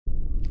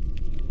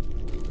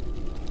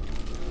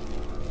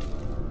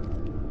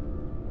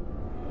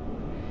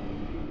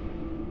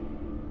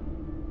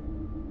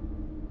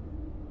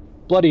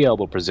Bloody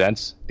Elbow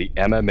presents the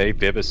MMA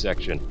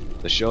Vivisection,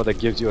 the show that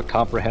gives you a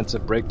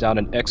comprehensive breakdown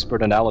and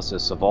expert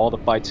analysis of all the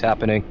fights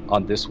happening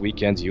on this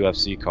weekend's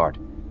UFC card.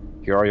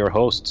 Here are your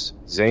hosts,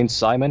 Zane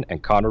Simon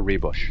and Connor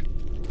Rebush.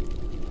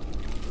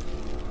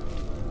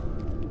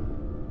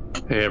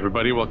 Hey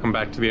everybody, welcome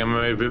back to the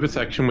MMA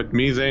Vivisection with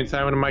me, Zane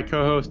Simon, and my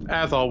co-host,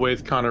 as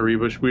always, Connor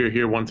Rebush. We are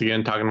here once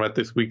again talking about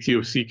this week's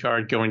UFC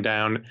card going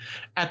down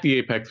at the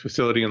Apex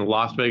facility in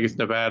Las Vegas,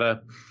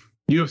 Nevada.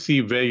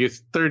 UFC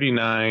Vegas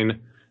 39,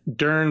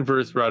 Dern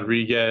versus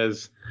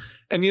Rodriguez.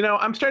 And, you know,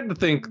 I'm starting to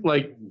think,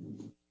 like,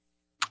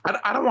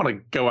 I don't want to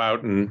go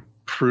out and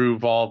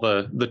prove all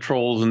the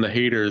trolls and the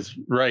haters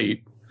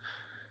right.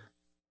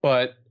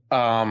 But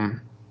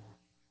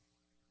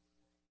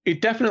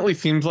it definitely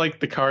seems like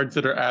the cards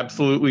that are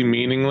absolutely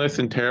meaningless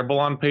and terrible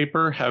on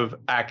paper have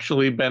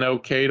actually been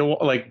okay to,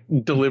 like,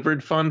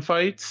 delivered fun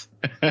fights.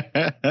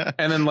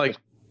 And then, like,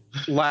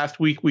 last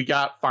week we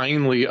got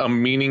finally a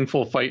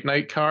meaningful fight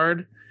night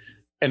card,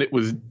 and it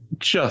was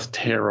just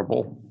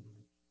terrible.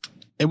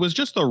 It was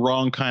just the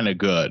wrong kind of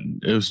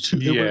good. It was too,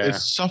 it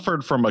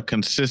suffered from a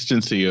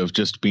consistency of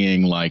just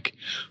being, like,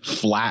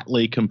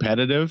 flatly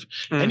competitive.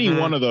 Mm-hmm. Any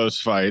one of those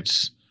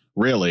fights,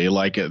 really,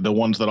 like the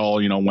ones that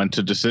all, you know, went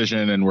to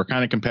decision and were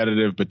kind of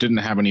competitive but didn't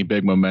have any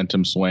big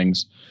momentum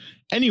swings,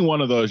 any one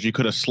of those you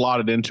could have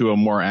slotted into a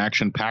more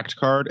action-packed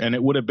card, and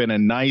it would have been a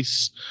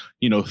nice,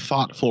 you know,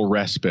 thoughtful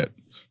respite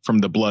from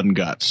the blood and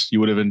guts. You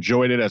would have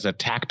enjoyed it as a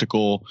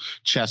tactical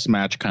chess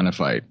match kind of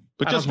fight.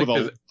 But just with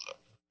all...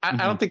 I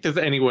don't think there's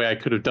any way I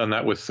could have done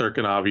that with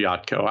Cirkunov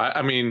Yatko.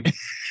 I mean,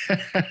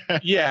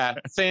 yeah,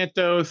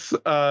 Santos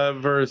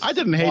versus. I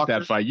didn't hate Walker.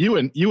 That fight. You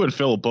and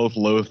Phil both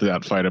loathed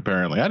that fight.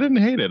 Apparently, I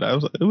didn't hate it.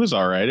 It was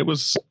all right. It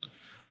was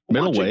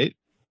middleweight.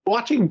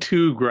 Watching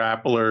two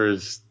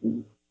grapplers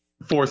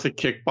force a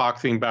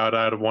kickboxing bout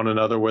out of one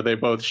another, where they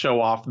both show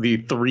off the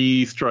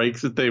 3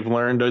 strikes that they've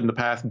learned in the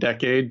past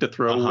decade to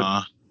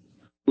throw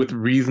with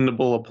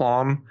reasonable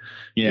aplomb.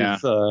 Yeah.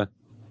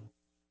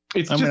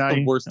 It's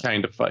the worst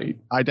kind of fight.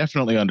 I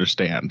definitely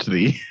understand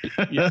the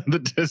the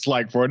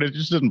dislike for it. It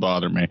just didn't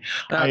bother me.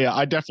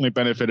 I definitely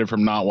benefited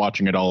from not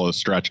watching it all as a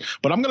stretch.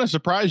 But I'm going to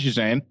surprise you,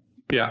 Zane.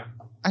 Yeah.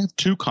 I have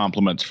 2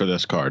 compliments for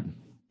this card.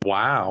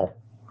 Wow.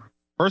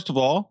 First of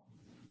all,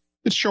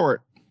 it's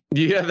short.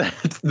 Yeah,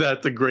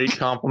 that's a great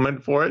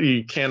compliment for it.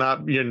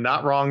 You're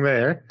not wrong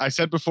there. I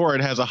said before,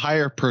 it has a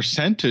higher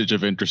percentage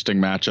of interesting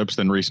matchups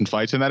than recent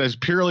fights, and that is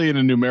purely in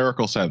a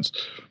numerical sense.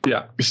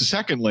 Yeah.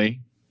 Secondly,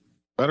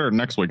 better than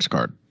next week's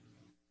card.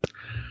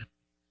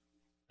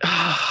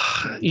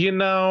 You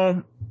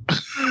know,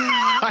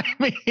 I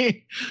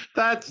mean,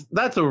 that's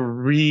a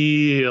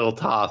real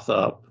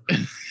toss-up.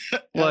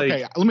 Like,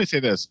 okay, let me say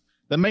this.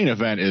 The main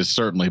event is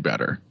certainly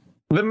better.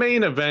 The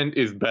main event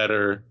is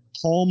better.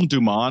 Holm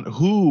Dumont,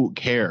 who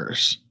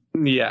cares?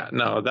 Yeah,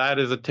 no, that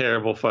is a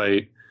terrible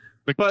fight.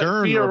 But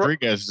Dern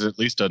Rodriguez is at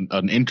least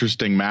an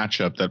interesting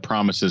matchup that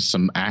promises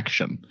some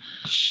action.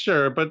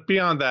 Sure, but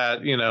beyond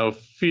that, you know,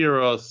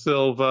 Fierro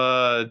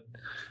Silva,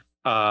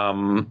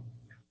 Chukwu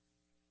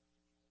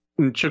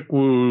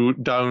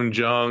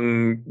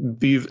Daunjung,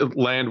 these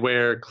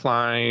Landwehr,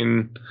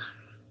 Klein,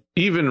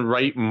 even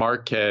Wright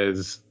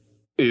Marquez,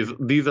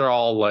 these are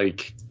all,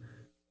 like,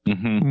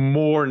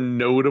 more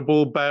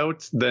notable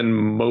bouts than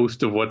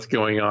most of what's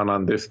going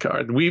on this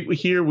card.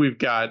 We've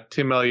got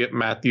Tim Elliott,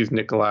 Matthews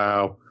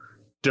Nicolau,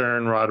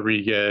 Dern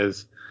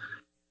Rodriguez,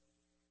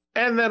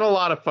 and then a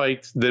lot of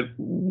fights that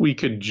we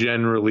could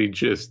generally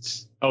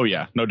just no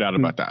doubt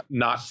about that,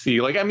 not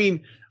see. Like, I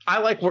mean, I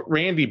like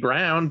Randy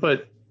Brown,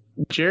 but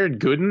Jared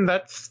Gooden,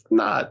 that's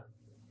not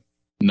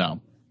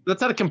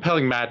a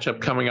compelling matchup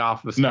coming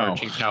off of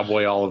starching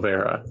Cowboy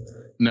Oliveira.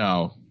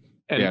 No.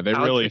 And yeah, they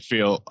really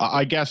feel.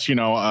 I guess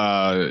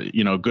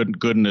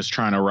Gooden is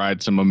trying to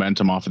ride some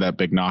momentum off of that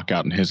big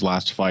knockout in his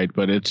last fight,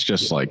 but it's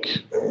just like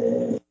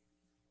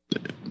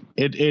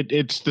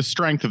it's the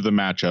strength of the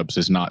matchups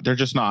is not. They're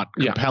just not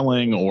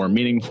compelling or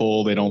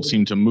meaningful. They don't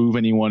seem to move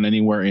anyone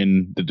anywhere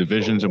in the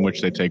divisions in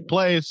which they take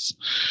place.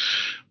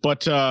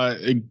 But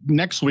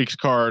next week's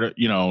card,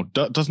 you know,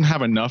 doesn't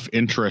have enough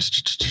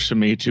interest to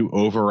me to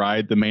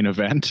override the main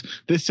event.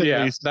 This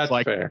at least that's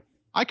like fair.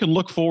 I can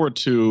look forward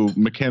to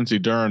Mackenzie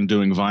Dern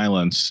doing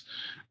violence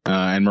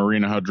and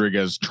Marina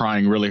Rodriguez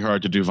trying really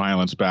hard to do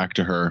violence back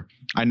to her.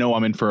 I know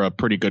I'm in for a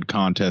pretty good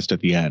contest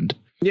at the end.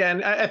 Yeah,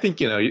 and I think,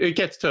 you know, it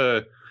gets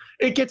to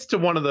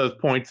one of those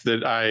points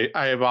that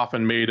I have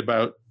often made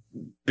about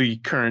the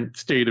current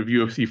state of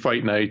UFC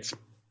fight nights,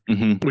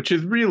 which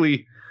is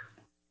really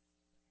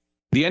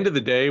the end of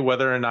the day,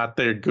 whether or not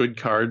they're good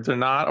cards or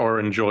not, or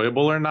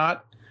enjoyable or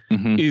not,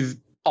 is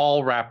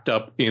all wrapped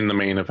up in the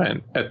main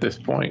event at this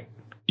point.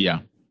 Yeah.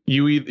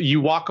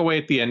 You walk away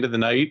at the end of the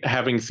night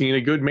having seen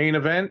a good main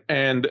event,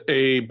 and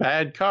a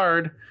bad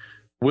card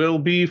will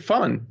be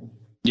fun.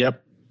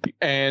 Yep.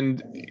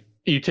 And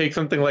you take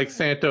something like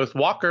Santos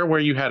Walker, where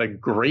you had a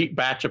great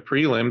batch of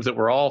prelims that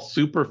were all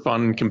super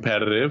fun and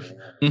competitive.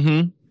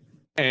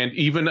 And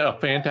even a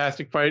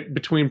fantastic fight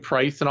between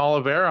Price and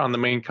Oliveira on the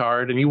main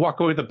card, and you walk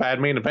away with a bad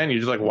main event,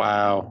 you're just like,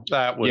 wow,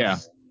 that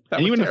was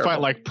And even a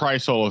fight like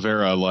Price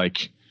Oliveira,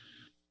 like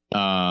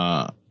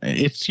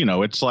it's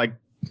like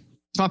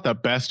it's not the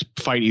best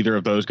fight either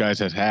of those guys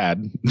has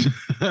had.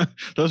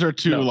 Those are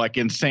two like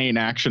insane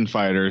action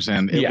fighters,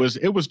 and it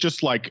was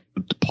just like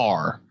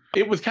par.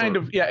 It was kind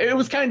of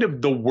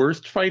the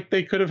worst fight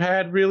they could have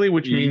had, really,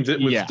 which means it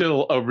was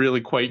still a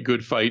really quite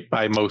good fight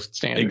by most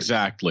standards.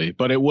 Exactly,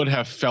 but it would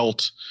have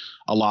felt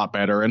a lot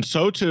better, and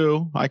so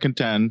too, I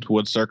contend,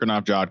 would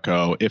Cirkunov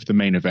Jotko if the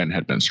main event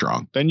had been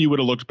strong. Then you would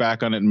have looked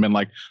back on it and been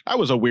like, that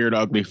was a weird,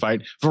 ugly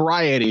fight.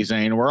 Variety,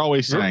 Zane. We're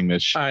always saying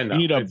this. I know. You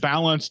need a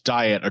balanced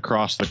diet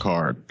across the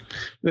card.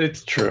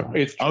 It's true.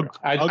 It's true.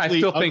 I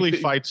still think ugly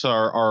fights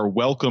are a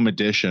welcome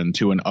addition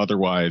to an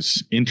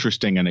otherwise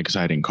interesting and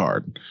exciting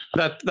card.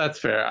 That's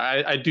fair.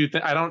 I do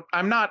think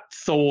I'm not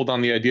sold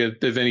on the idea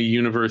that there's any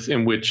universe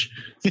in which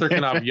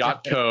Cirkunov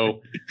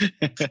Jotko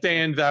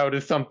stands out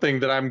as something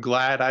that I'm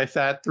glad I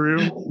sat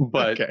through,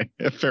 but okay,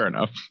 fair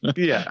enough.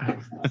 Yeah.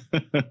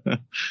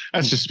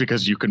 That's just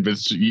because you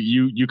convinced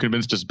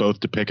us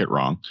both to pick it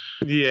wrong.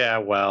 Yeah,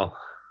 well,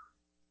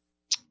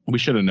 we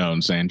should have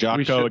known, Zane.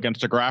 Jotko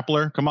against a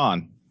grappler, come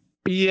on.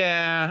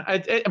 Yeah,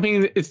 I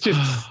mean, it's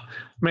just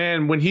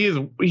man, when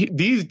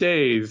these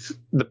days,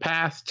 the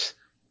past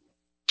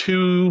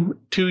two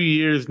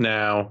years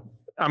now,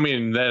 I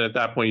mean, then at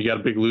that point you got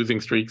a big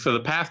losing streak, so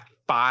the past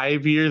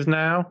 5 years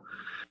now,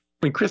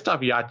 when Krzysztof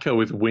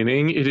Jotko is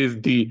winning, it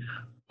is the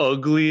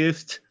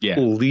ugliest,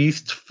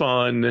 least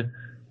fun,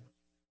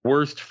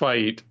 worst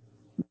fight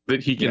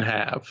that he can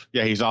have.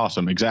 Yeah, he's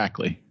awesome.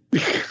 Exactly.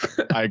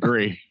 I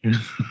agree.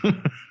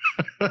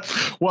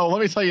 Well,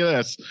 let me tell you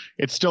this.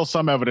 It's still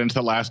some evidence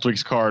that last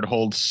week's card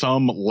holds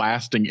some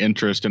lasting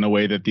interest in a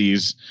way that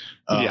these,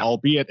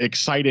 albeit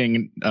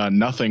exciting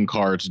nothing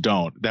cards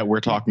don't, that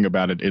we're talking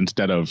about it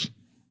instead of.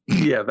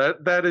 Yeah,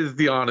 that is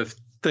the honest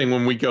thing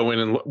when we go in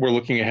and we're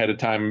looking ahead of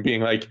time and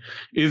being like,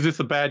 is this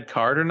a bad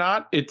card or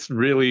not? It's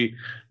really,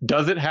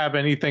 does it have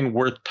anything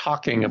worth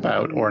talking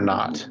about or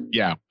not?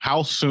 Yeah.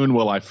 How soon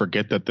will I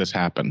forget that this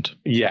happened?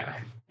 Yeah.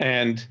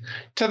 And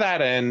to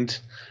that end,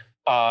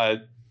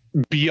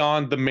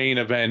 beyond the main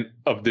event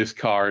of this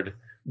card,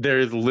 there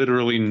is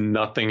literally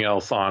nothing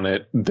else on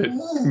it that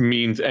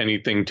means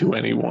anything to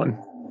anyone.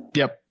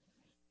 Yep.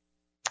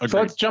 Agreed. So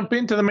let's jump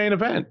into the main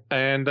event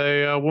and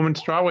a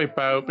women's strawweight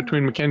bout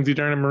between Mackenzie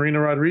Dern and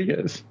Marina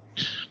Rodriguez.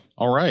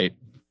 All right.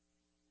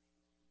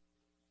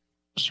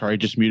 Sorry,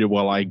 just muted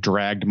while I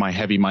dragged my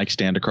heavy mic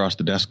stand across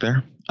the desk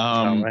there.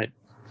 All right.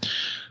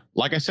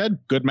 Like I said,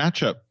 good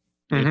matchup.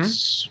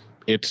 Mm-hmm.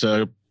 It's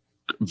a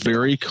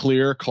very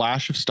clear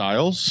clash of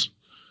styles.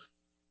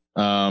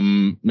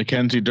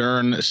 Mackenzie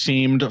Dern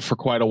seemed for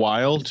quite a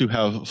while to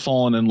have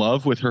fallen in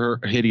love with her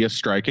hideous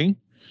striking.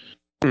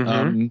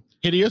 Mm-hmm.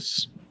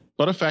 Hideous,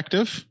 but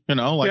effective.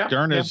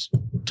 Dern is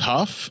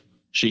tough.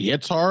 She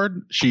hits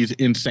hard. She's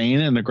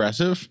insane and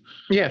aggressive.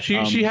 Yeah,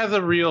 she has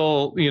a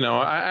real,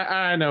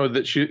 I know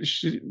that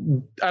she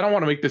I don't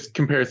want to make this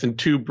comparison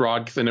too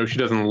broad because I know she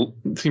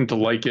doesn't seem to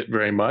like it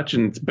very much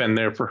and it's been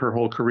there for her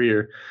whole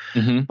career.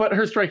 Mm-hmm. But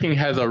her striking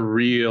has a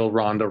real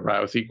Ronda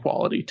Rousey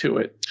quality to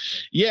it.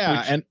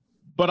 Yeah,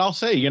 but I'll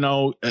say,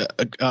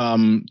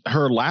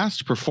 her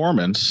last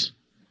performance,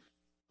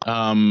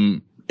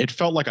 it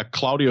felt like a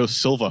Claudio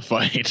Silva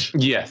fight.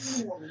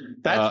 Yes.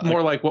 That's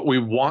more like what we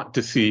want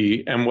to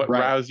see and what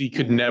Rousey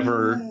could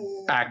never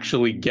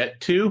actually get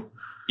to.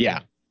 Yeah.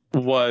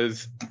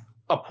 Was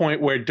a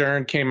point where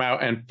Dern came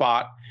out and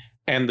fought,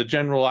 and the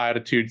general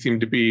attitude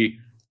seemed to be,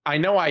 I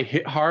know I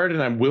hit hard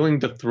and I'm willing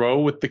to throw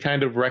with the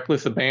kind of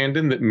reckless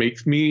abandon that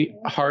makes it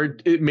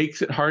hard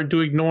to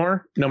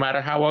ignore, no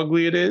matter how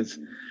ugly it is.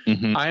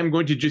 Mm-hmm. I am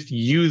going to just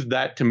use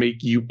that to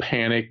make you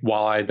panic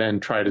while I then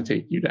try to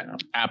take you down.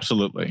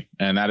 Absolutely.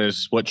 And that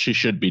is what she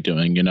should be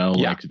doing,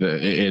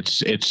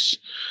 it's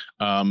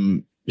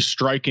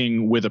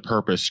striking with a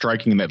purpose,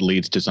 striking that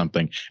leads to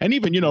something. And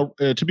even,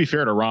 to be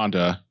fair to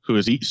Ronda, who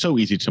is so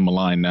easy to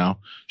malign now,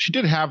 she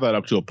did have that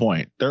up to a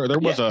point. There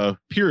was a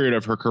period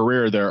of her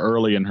career there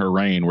early in her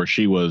reign where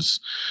she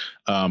was,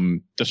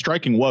 the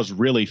striking was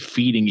really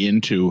feeding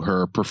into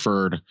her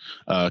preferred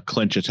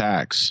clinch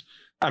attacks.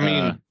 I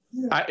mean,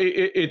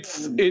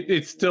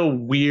 it's still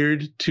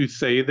weird to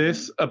say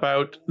this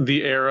about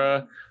the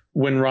era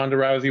when Ronda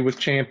Rousey was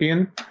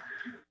champion,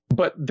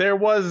 but there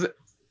was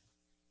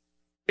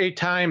a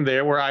time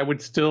there where I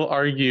would still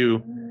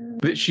argue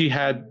that she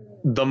had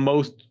the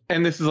most,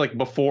 and this is like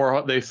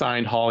before they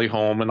signed Holly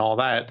Holm and all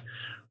that,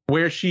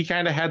 where she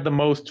kind of had the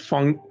most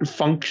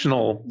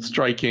functional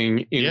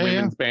striking in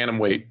women's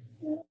bantamweight.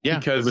 Yeah,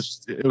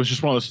 because it was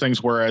just one of those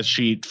things where as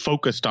she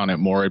focused on it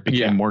more, it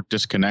became more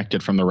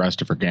disconnected from the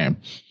rest of her game.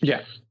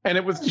 Yeah,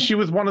 and she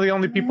was one of the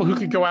only people who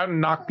could go out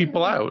and knock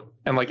people out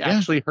and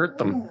actually hurt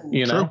them.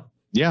 True.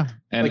 Yeah,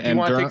 and you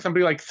want to take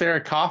somebody like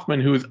Sarah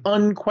Kaufman, who is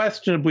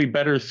unquestionably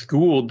better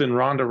schooled than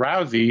Ronda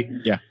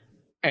Rousey. Yeah,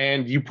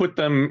 and you put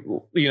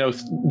them,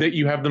 that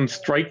you have them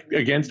strike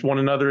against one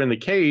another in the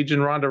cage,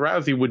 and Ronda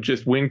Rousey would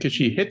just win because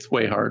she hits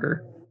way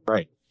harder.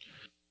 Right.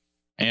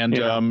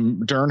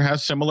 And Dern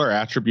has similar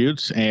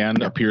attributes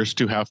and appears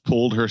to have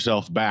pulled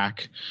herself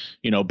back,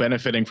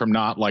 benefiting from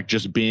not like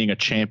just being a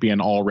champion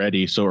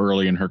already so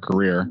early in her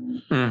career.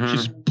 Mm-hmm.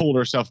 She's pulled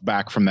herself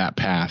back from that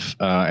path,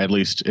 at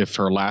least if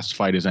her last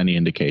fight is any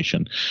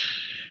indication.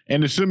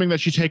 And assuming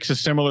that she takes a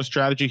similar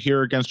strategy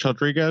here against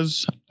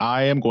Rodriguez,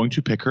 I am going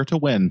to pick her to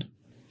win.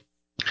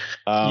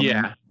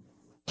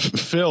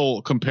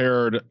 Phil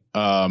compared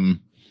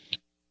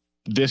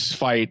this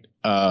fight,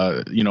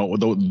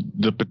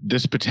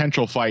 this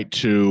potential fight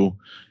to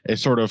a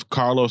sort of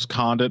Carlos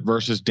Condit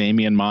versus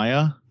Damian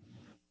Maia,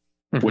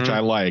 which I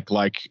like.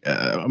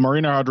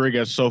 Marina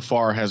Rodriguez so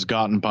far has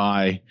gotten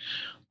by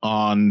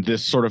on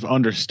this sort of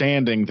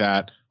understanding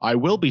that I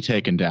will be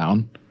taken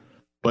down,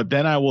 but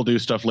then I will do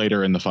stuff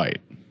later in the fight.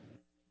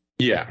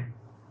 Yeah.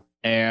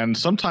 And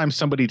sometimes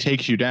somebody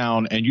takes you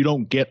down and you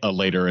don't get a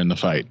later in the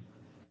fight.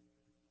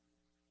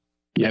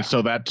 Yeah. And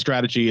so that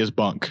strategy is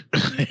bunk.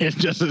 It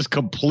just is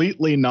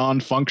completely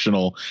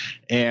non-functional.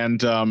 And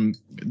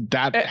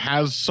that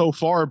has so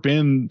far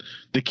been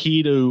the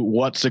key to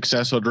what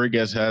success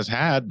Rodriguez has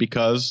had,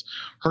 because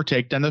her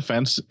takedown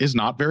defense is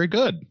not very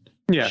good.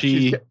 Yeah,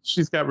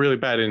 she's got really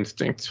bad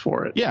instincts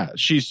for it. Yeah,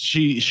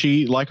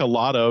 she like a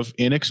lot of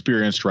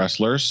inexperienced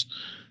wrestlers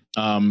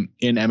in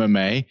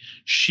MMA,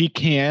 she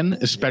can,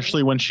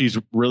 especially when she's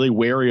really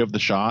wary of the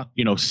shot,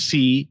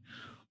 see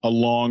a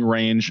long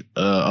range,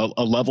 a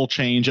level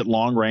change at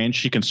long range.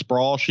 She can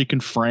sprawl, she can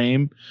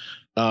frame,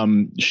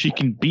 she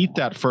can beat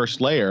that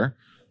first layer.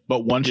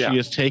 But once she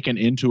is taken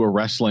into a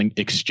wrestling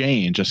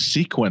exchange, a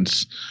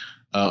sequence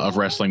of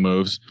wrestling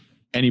moves,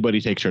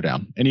 anybody takes her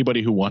down.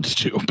 Anybody who wants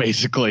to,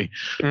 basically,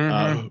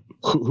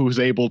 who's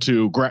able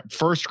to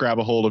first grab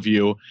a hold of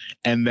you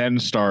and then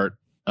start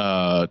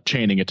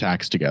chaining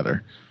attacks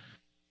together.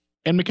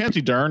 And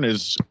Mackenzie Dern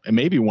is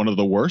maybe one of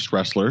the worst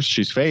wrestlers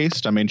she's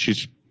faced. I mean,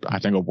 she's, I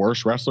think, a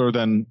worse wrestler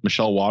than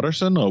Michelle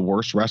Waterson, a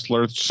worse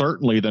wrestler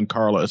certainly than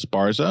Carla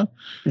Esparza.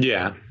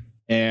 Yeah.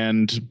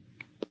 And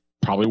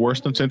probably worse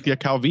than Cynthia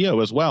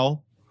Calvillo as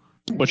well.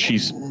 But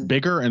she's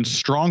bigger and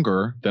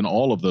stronger than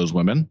all of those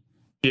women.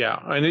 Yeah.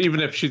 And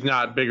even if she's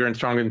not bigger and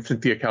stronger than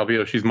Cynthia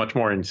Calvillo, she's much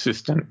more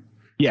insistent.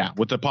 Yeah,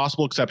 with the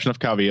possible exception of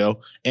Calvillo.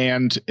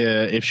 And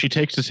if she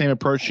takes the same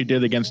approach she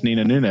did against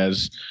Nina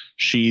Nunes,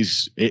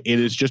 it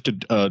is just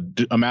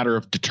a matter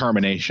of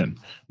determination,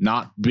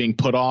 not being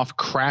put off,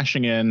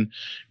 crashing in,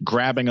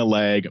 grabbing a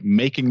leg,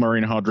 making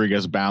Marina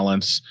Rodriguez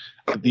balance.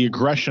 The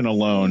aggression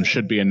alone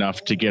should be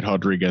enough to get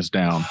Rodriguez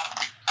down.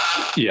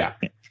 Yeah.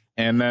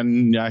 And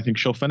then I think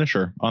she'll finish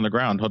her on the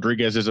ground.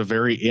 Rodriguez is a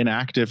very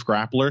inactive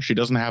grappler. She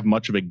doesn't have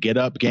much of a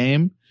get-up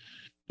game.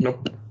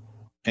 Nope.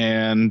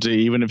 And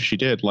even if she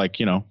did,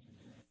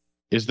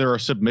 is there a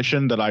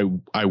submission that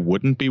I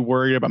wouldn't be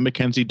worried about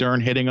Mackenzie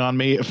Dern hitting on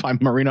me if I'm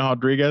Marina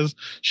Rodriguez?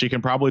 She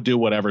can probably do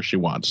whatever she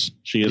wants.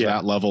 She is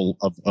that level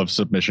of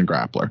submission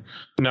grappler.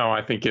 No,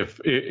 I think if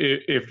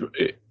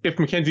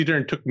Mackenzie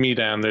Dern took me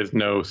down, there's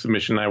no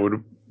submission I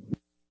would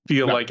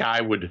feel like I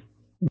would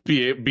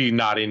be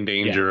not in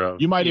danger of.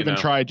 You might even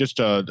try just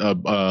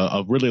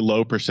a really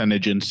low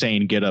percentage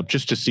insane get up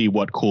just to see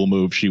what cool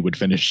move she would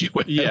finish you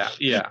with. Yeah.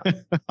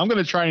 I'm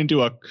going to try and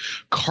do a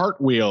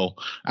cartwheel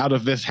out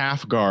of this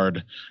half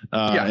guard,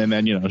 and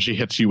then she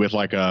hits you with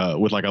like a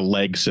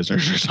leg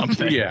scissors or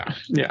something. Yeah.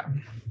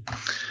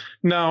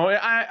 No,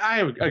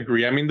 I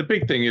agree. I mean, the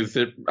big thing is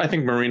that I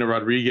think Marina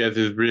Rodriguez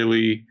is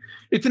really,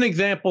 it's an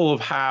example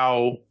of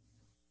how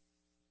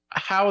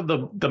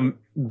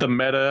the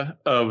meta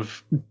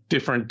of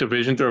different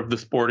divisions or of the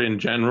sport in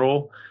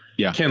general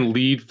can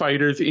lead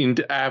fighters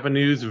into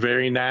avenues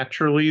very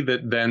naturally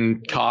that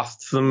then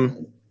costs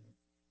them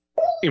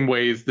in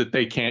ways that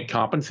they can't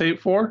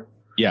compensate for.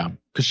 Yeah,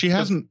 because she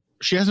hasn't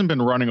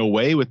been running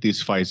away with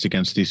these fights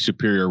against these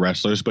superior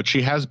wrestlers, but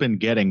she has been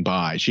getting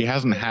by. She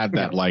hasn't had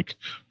that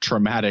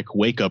traumatic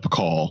wake up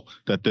call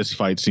that this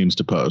fight seems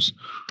to pose.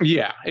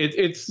 Yeah,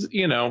 it's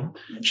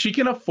she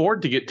can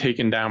afford to get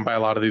taken down by a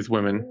lot of these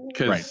women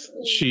because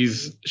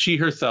she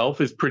herself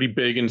is pretty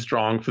big and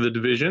strong for the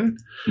division.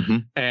 Mm-hmm.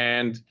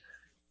 And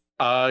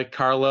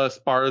Carla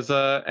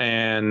Esparza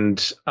and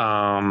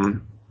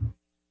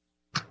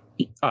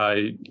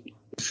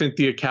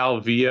Cynthia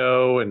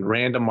Calvillo and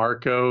Randa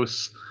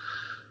Marcos,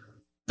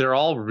 they're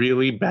all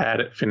really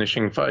bad at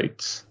finishing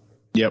fights.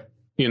 Yep.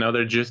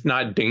 They're just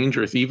not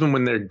dangerous, even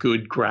when they're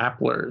good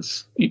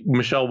grapplers.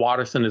 Michelle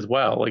Waterson as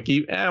well.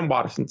 And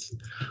Waterson's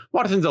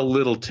a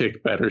little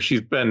tick better.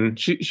 She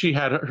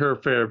had her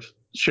fair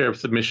share of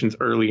submissions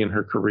early in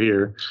her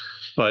career,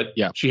 but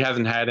she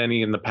hasn't had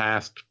any in the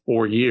past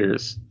 4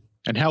 years.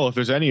 And hell, if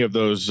there's any of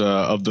those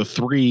of the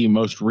three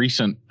most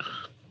recent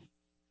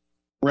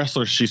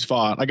wrestlers she's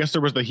fought, I guess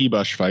there was the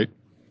Hebush fight.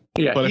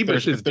 Yeah,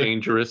 Hebush is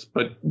dangerous,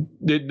 but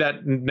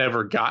that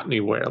never got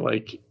anywhere.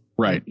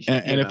 Right.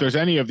 And if there's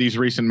any of these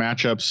recent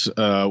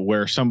matchups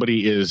where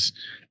somebody is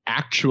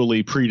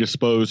actually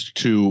predisposed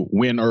to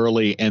win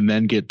early and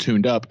then get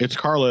tuned up, it's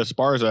Carla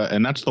Esparza,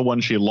 and that's the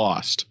one she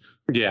lost.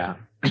 Yeah.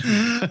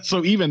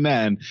 So even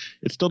then,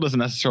 it still doesn't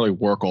necessarily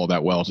work all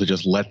that well to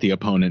just let the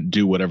opponent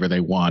do whatever they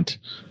want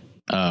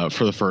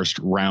for the first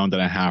round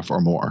and a half or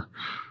more.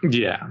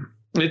 Yeah,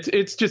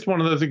 it's just one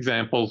of those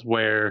examples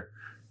where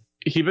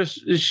Rodriguez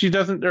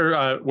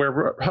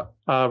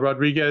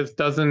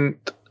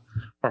doesn't,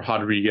 or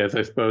Rodriguez,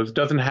 I suppose,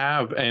 doesn't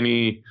have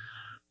any.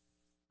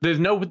 There's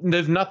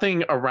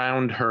nothing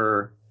around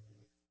her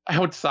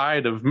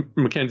outside of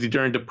Mackenzie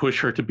Dern to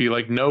push her to be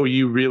like, no,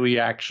 you really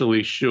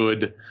actually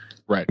should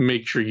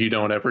make sure you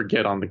don't ever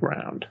get on the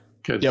ground.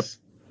 Because,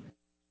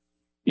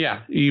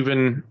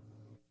 even,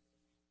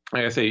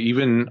 like I say,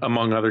 even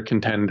among other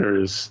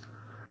contenders,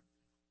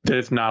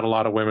 there's not a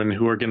lot of women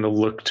who are going to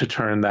look to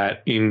turn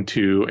that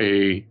into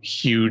a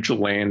huge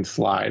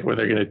landslide where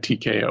they're going to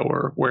TKO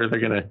or where they're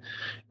going to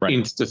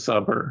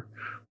insta-sub or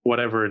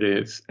whatever it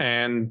is.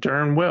 And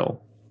Dern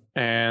will.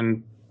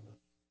 And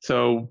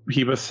so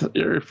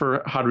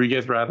for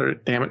Rodriguez, rather,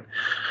 damn it.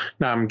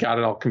 Now I'm got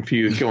it all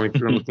confused going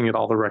through and looking at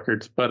all the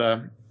records.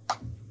 But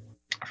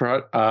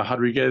for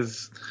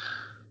Rodriguez,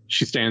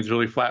 she stands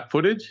really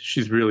flat-footed.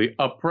 She's really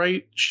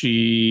upright.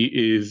 She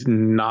is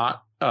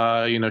not,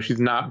 she's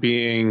not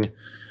being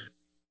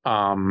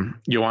Joanna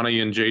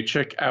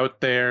Jędrzejczyk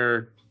out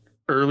there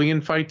early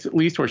in fights, at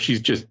least, where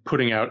she's just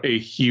putting out a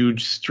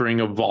huge string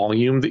of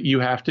volume that you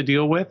have to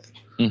deal with.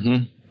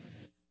 Mm-hmm.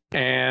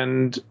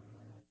 And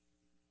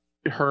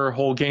her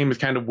whole game is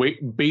kind of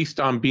based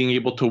on being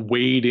able to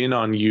wade in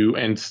on you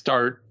and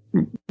start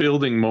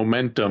building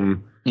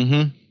momentum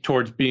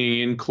towards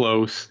being in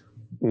close,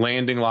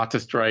 landing lots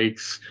of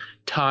strikes,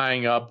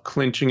 tying up,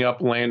 clinching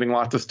up, landing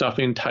lots of stuff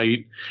in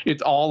tight.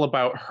 It's all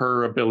about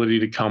her ability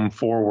to come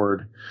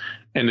forward.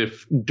 And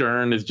if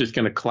Dern is just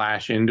going to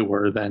clash into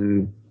her,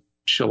 then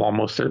she'll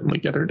almost certainly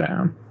get her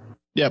down.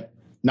 Yep.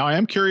 Now, I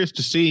am curious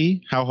to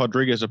see how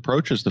Rodriguez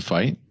approaches the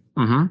fight.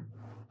 Mm-hmm.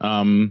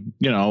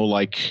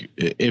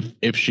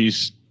 If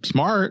she's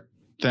smart,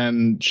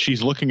 then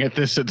she's looking at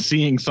this and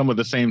seeing some of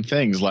the same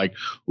things. Like,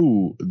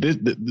 ooh,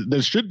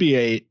 there should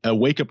be a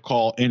wake-up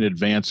call in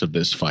advance of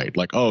this fight.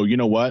 Like, oh, you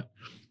know what?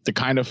 The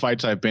kind of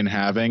fights I've been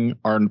having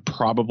are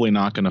probably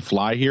not going to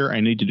fly here.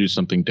 I need to do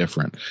something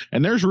different.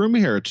 And there's room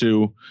here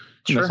to,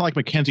 it's not like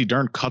Mackenzie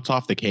Dern cuts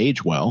off the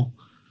cage well.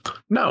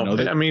 No,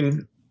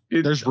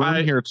 there's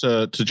room here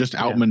to just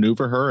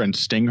outmaneuver her and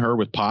sting her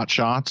with pot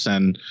shots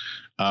and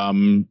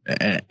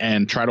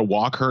try to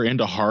walk her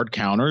into hard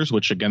counters,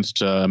 which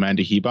against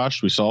Amanda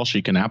Ribas, we saw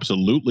she can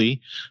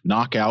absolutely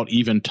knock out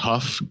even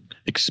tough,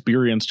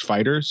 experienced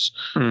fighters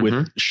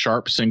with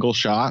sharp single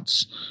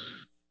shots.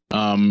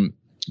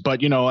 But,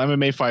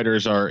 MMA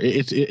fighters are,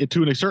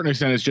 to a certain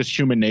extent, it's just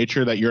human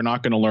nature that you're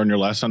not going to learn your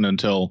lesson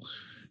until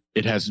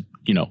it has,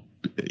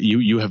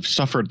 you have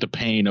suffered the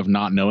pain of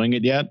not knowing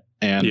it yet.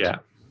 And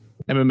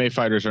MMA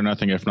fighters are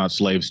nothing if not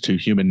slaves to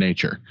human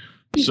nature.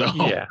 So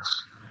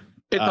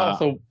it's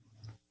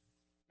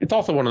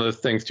also one of those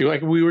things too.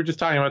 Like we were just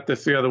talking about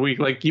this the other week.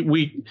 Like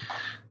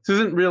this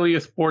isn't really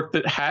a sport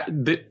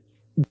that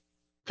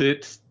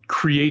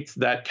creates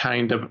that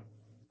kind of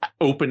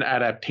open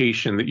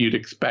adaptation that you'd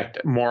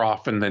expect more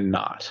often than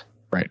not.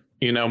 Right.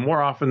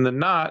 More often than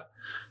not,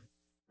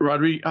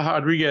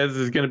 Rodriguez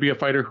is going to be a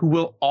fighter who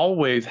will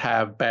always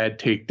have bad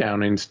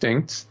takedown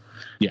instincts.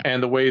 Yeah.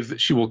 And the ways that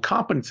she will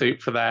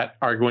compensate for that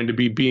are going to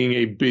be being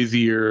a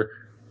busier,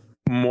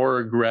 more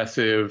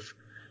aggressive,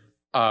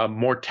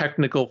 more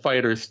technical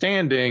fighter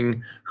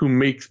standing who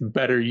makes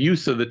better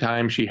use of the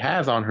time she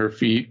has on her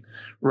feet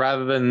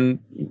rather than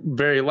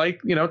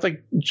it's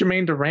like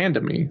Germaine de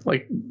Randamie.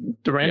 Like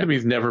de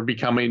Randamie's never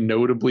become a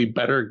notably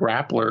better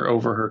grappler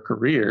over her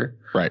career.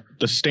 Right.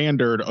 The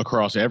standard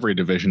across every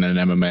division in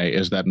MMA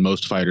is that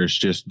most fighters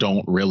just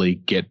don't really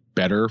get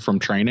better from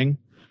training.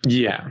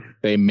 Yeah.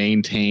 They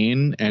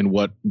maintain, and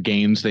what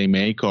gains they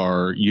make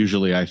are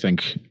usually, I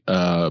think,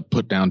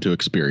 put down to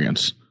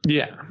experience.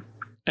 Yeah.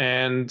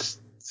 And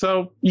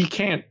so you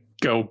can't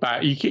go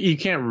back. You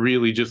can't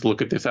really just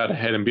look at this out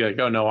ahead and be like,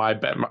 oh no, I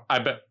bet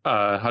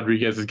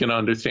Rodriguez is going to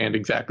understand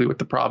exactly what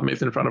the problem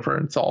is in front of her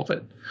and solve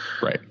it.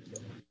 Right.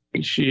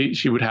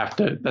 She would have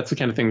to. That's the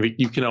kind of thing that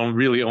you can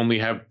really only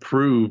have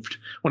proved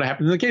when it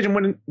happens in the cage.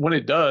 And when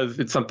it does,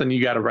 it's something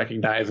you got to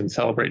recognize and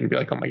celebrate and be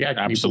like, oh my God.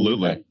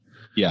 Absolutely.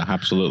 Yeah,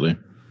 absolutely.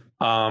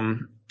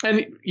 And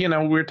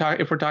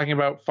if we're talking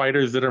about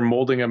fighters that are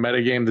molding a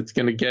metagame that's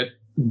going to get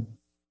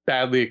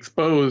badly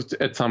exposed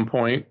at some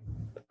point,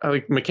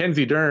 like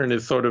Mackenzie Dern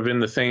is sort of in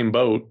the same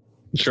boat.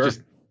 Sure. It's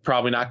just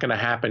probably not going to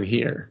happen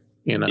here.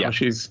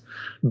 She's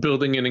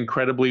building an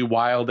incredibly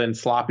wild and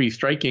sloppy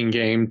striking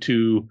game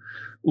to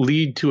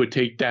lead to a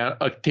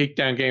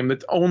takedown game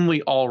that's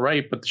only all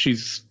right, but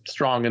she's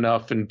strong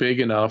enough and big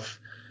enough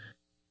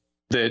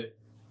that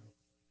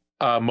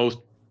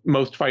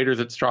most fighters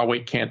at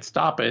strawweight can't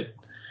stop it.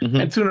 Mm-hmm.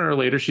 And sooner or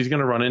later, she's going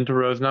to run into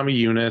Rose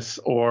Namajunas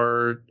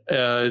or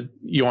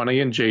Joanna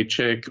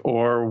Jędrzejczyk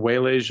or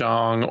Weili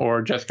Zhang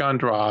or Jessica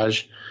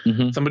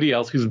Andrade, somebody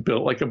else who's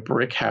built like a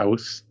brick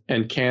house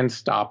and can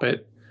stop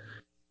it.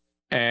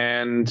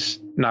 And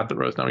not that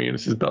Rose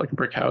Namajunas is built like a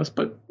brick house,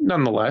 but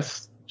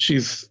nonetheless,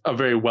 she's a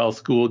very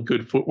well-schooled,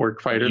 good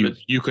footwork fighter.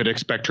 You could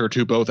expect her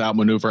to both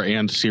outmaneuver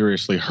and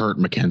seriously hurt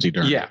Mackenzie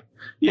Dern. Yeah.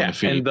 Yeah,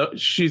 and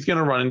she's going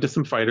to run into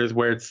some fighters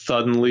where it's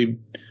suddenly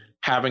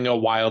having a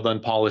wild,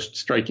 unpolished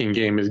striking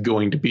game is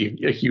going to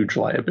be a huge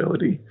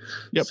liability.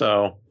 Yep.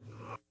 So,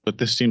 but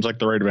this seems like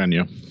the right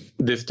venue.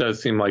 This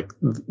does seem like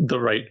the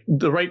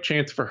right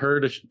chance for her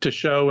to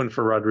show and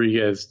for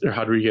Rodriguez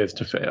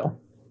to fail.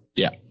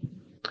 Yeah.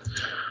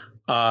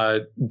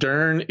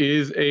 Dern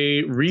is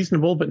a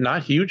reasonable but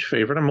not huge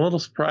favorite. I'm a little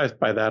surprised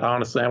by that,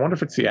 honestly. I wonder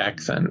if it's the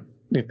accent.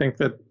 You think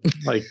that,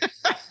 like,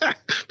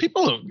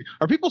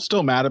 are people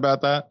still mad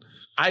about that?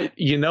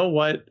 You know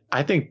what?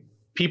 I think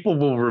people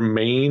will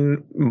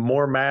remain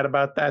more mad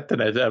about that than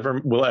it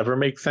will ever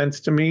make sense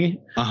to me.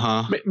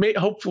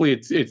 Hopefully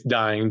it's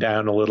dying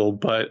down a little,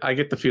 but I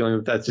get the feeling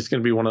that that's just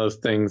going to be one of those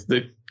things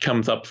that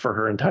comes up for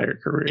her entire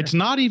career. It's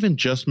not even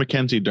just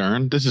Mackenzie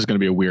Dern. This is going to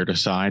be a weird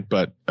aside,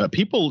 but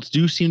people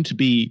do seem to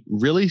be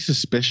really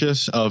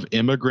suspicious of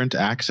immigrant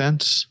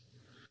accents.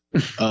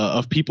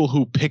 Of people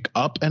who pick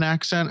up an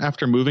accent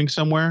after moving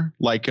somewhere,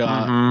 like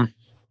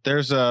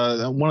there's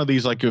one of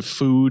these like a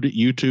food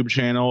YouTube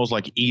channels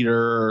like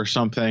Eater or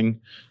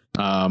something.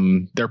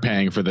 They're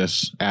paying for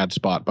this ad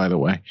spot, by the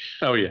way.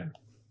 Oh yeah,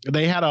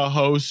 they had a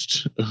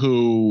host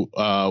who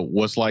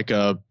was like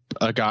a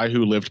guy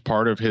who lived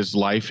part of his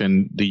life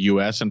in the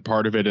U.S. and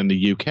part of it in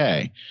the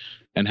UK.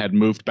 And had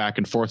moved back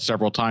and forth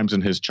several times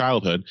in his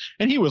childhood.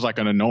 And he was like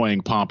an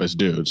annoying, pompous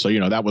dude. So,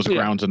 that was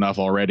grounds enough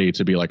already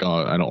to be like,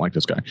 oh, I don't like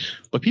this guy.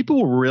 But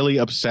people were really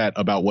upset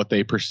about what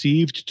they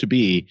perceived to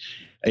be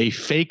a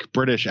fake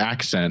British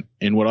accent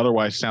in what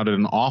otherwise sounded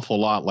an awful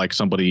lot like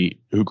somebody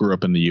who grew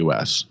up in the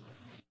U.S.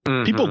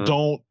 People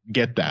don't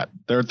get that.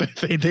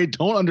 They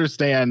don't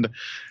understand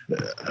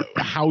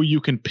how you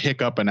can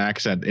pick up an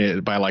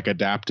accent by like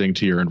adapting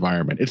to your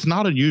environment. It's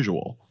not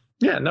unusual.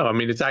 Yeah, no, I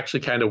mean, it's actually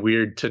kind of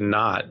weird to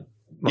not.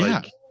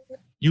 Like,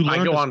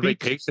 I go on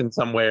vacation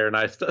somewhere and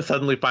I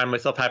suddenly find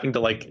myself having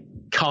to like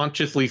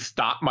consciously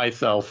stop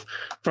myself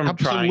from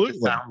trying to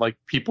sound like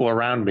people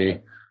around me.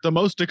 The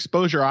most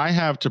exposure I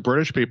have to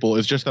British people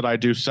is just that I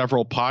do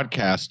several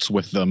podcasts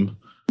with them.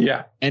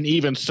 Yeah. And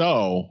even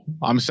so,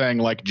 I'm saying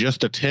like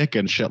just a tick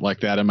and shit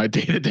like that in my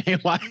day-to-day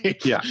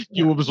life. Yeah.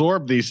 You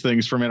absorb these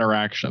things from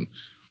interaction.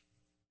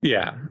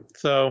 Yeah.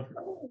 So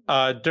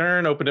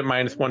Dern opened at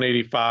minus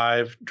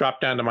 185,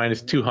 dropped down to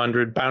minus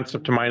 200, bounced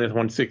up to minus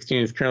 160,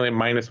 and is currently at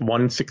minus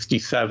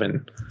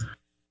 167.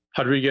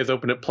 Rodriguez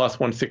opened at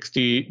plus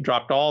 160,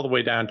 dropped all the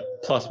way down to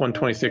plus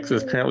 126,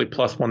 is currently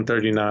plus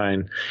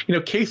 139.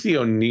 Casey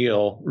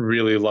O'Neill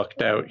really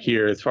lucked out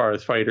here as far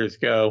as fighters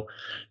go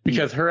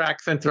because her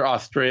accents are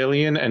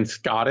Australian and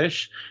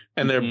Scottish,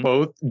 and they're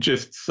both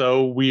just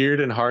so weird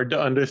and hard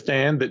to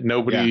understand that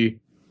nobody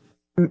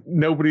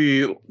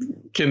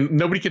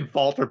can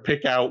fault or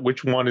pick out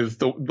which one is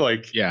the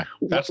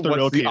that's the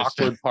real key,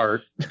 awkward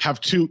part. Have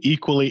two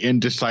equally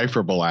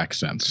indecipherable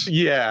accents.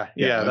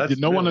 That's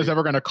no one is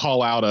ever going to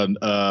call out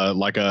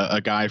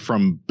a guy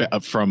from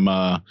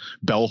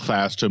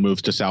Belfast who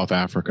moves to South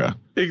Africa.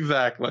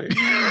 Exactly.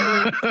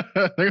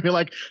 They're gonna be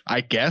like,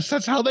 I guess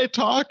that's how they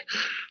talk.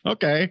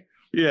 Okay.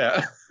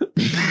 Yeah.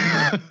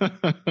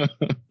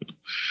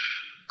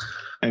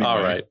 Anyway.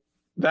 All right.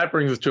 That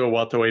brings us to a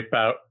welterweight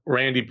bout.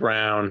 Randy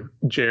Brown,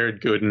 Jared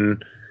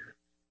Gooden.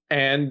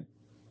 And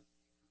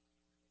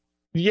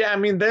yeah, I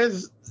mean,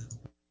 there's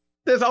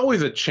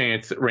always a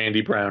chance that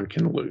Randy Brown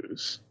can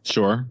lose.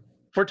 Sure.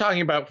 If we're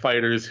talking about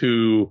fighters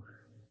who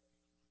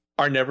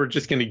are never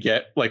just going to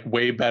get like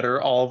way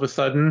better all of a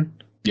sudden.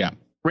 Yeah.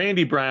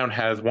 Randy Brown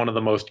has one of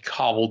the most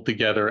cobbled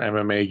together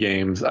MMA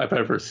games I've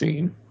ever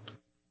seen.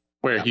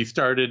 Where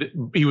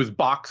he was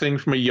boxing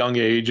from a young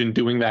age and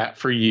doing that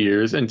for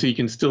years. And so you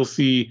can still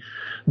see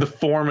the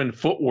form and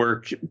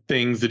footwork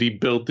things that he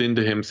built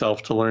into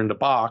himself to learn to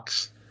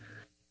box.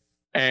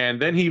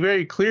 And then he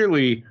very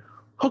clearly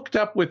hooked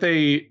up with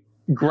a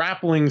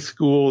grappling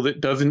school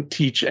that doesn't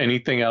teach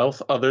anything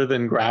else other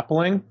than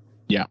grappling.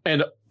 Yeah.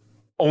 And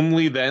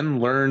only then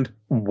learned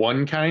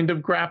one kind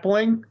of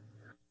grappling.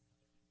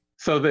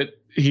 So that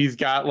he's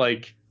got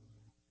like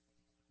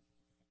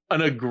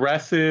an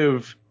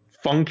aggressive,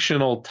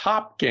 functional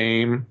top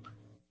game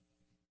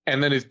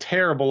and then is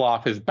terrible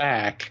off his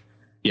back.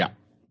 Yeah.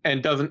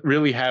 And doesn't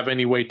really have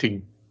any way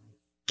to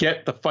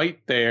get the fight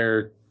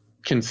there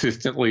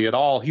consistently at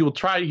all. He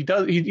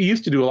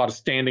used to do a lot of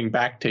standing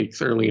back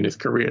takes early in his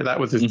career. That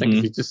was his thing.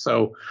 He's just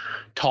so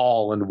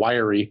tall and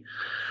wiry.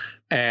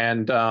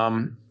 And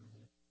and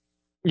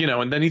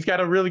then he's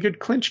got a really good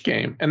clinch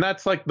game. And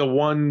that's like the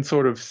one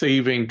sort of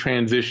saving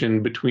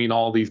transition between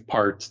all these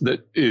parts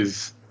that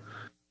is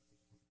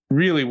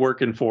really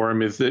working for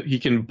him, is that he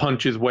can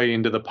punch his way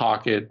into the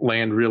pocket,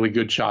 land really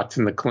good shots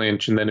in the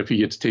clinch, and then if he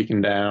gets taken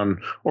down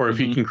or if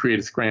he can create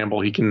a scramble,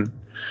 he can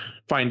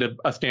find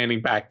a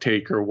standing back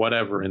take or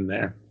whatever in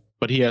there.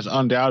 But he has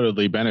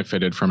undoubtedly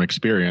benefited from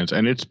experience,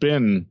 and it's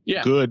been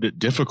good,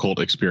 difficult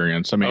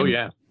experience. I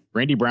mean,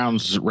 Randy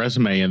Brown's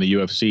resume in the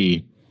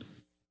UFC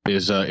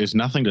is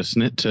nothing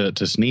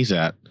to sneeze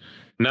at.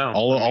 No,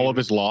 all of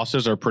his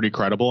losses are pretty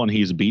credible, and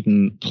he's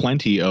beaten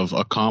plenty of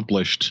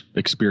accomplished,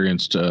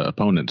 experienced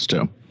opponents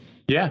too.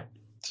 Yeah,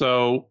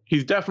 So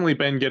he's definitely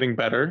been getting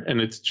better,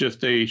 and it's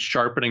just a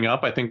sharpening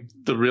up. I think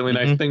the really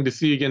nice thing to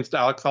see against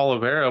Alex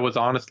Oliveira was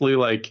honestly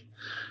like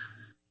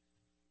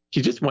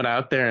he just went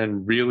out there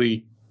and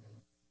really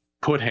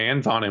put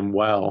hands on him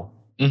well.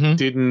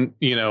 Didn't,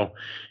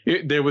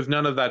 there was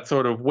none of that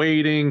sort of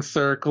waiting,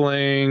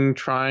 circling,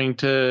 trying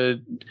to,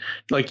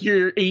 like,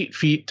 you're 8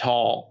 feet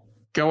tall.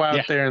 Go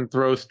out there and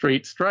throw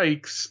straight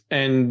strikes,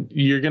 and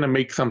you're going to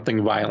make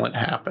something violent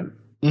happen.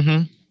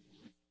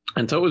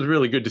 And so it was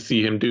really good to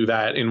see him do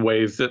that in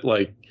ways that,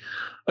 like,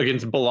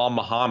 against Belal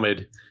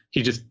Muhammad,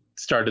 he just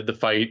started the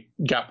fight,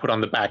 got put on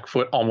the back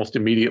foot almost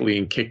immediately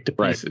and kicked to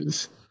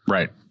pieces.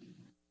 Right.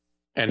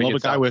 And the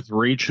guy with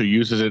reach who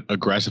uses it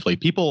aggressively.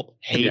 People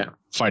hate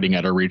fighting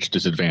at a reach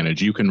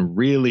disadvantage. You can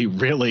really,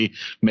 really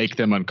make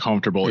them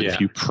uncomfortable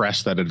if you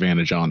press that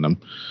advantage on them.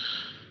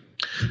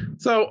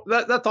 So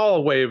that's all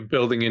a way of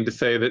building in to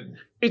say that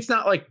it's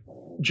not like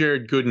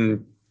Jared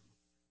Gooden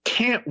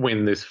can't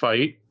win this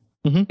fight.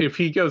 If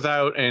he goes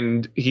out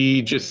and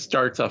he just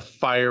starts a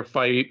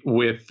firefight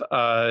with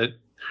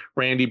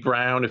Randy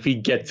Brown, if he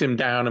gets him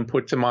down and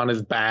puts him on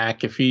his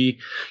back, if he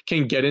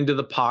can get into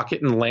the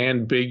pocket and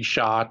land big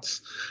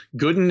shots.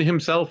 Gooden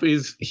himself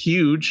is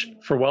huge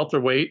for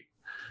welterweight,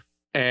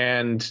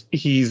 and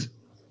he's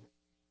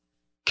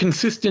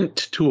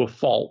consistent to a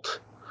fault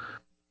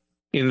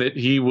in that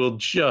he will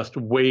just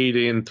wade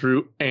in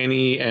through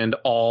any and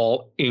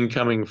all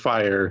incoming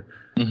fire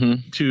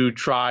to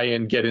try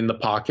and get in the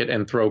pocket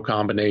and throw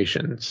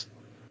combinations.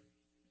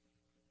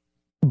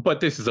 But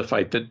this is a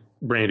fight that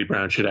Randy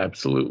Brown should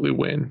absolutely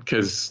win,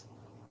 because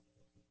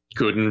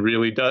Gooden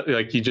really does,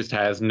 like, he just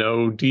has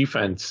no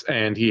defense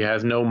and he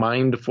has no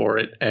mind for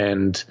it.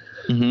 And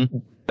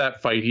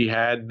that fight he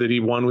had that he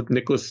won with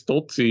Nicholas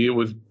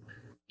Stolze,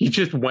 he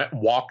just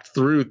walked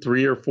through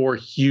 3 or 4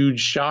 huge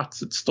shots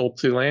that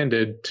Stolze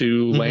landed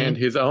to land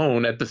his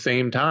own at the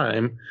same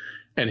time,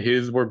 and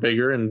his were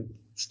bigger and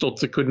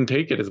Stolze couldn't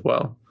take it as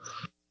well.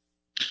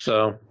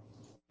 So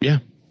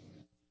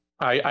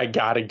I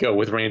gotta go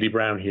with Randy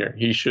Brown here.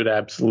 He should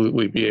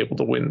absolutely be able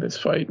to win this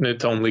fight, and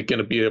it's only going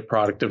to be a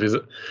product of his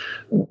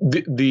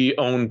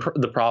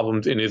the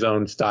problems in his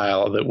own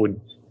style that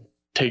would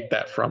take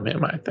that from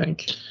him, I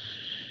think.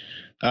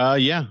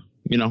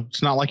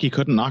 It's not like he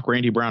couldn't knock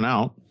Randy Brown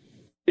out.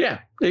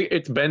 Yeah,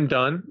 it's been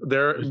done.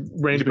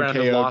 Randy Brown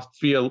has lost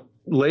via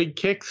leg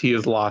kicks. He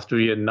has lost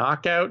via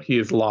knockout. He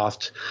has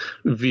lost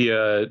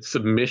via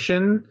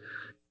submission.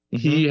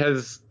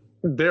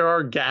 There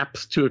are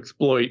gaps to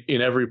exploit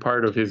in every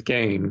part of his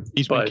game.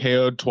 He's been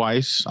KO'd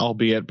twice,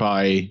 albeit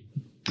by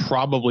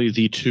probably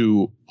the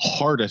 2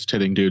 hardest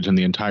hitting dudes in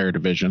the entire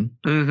division,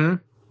 in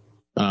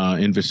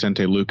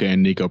Vicente Luque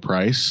and Nico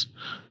Price.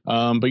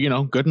 But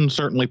Gooden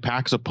certainly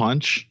packs a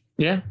punch.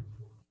 Yeah.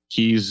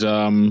 He's,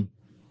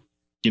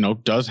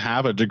 does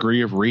have a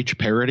degree of reach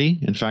parity.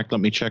 In fact,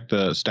 let me check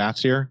the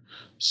stats here.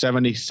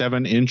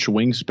 77-inch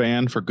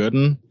wingspan for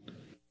Gooden.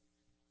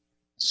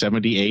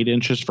 78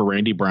 inches for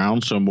Randy Brown,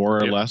 so more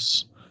or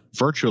less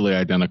virtually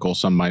identical,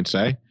 some might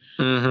say.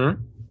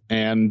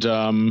 And,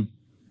 I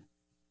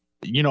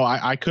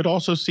could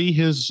also see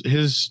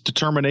his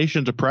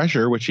determination to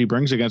pressure, which he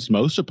brings against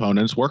most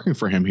opponents, working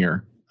for him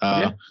here.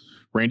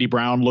 Randy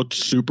Brown looked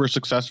super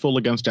successful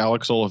against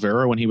Alex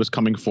Oliveira when he was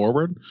coming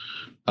forward.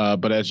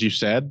 But as you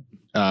said,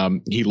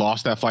 he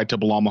lost that fight to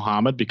Belal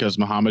Muhammad because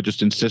Muhammad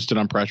just insisted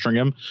on pressuring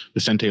him.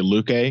 Vicente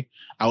Luque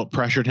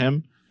out-pressured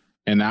him,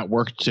 and that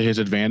worked to his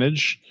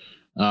advantage.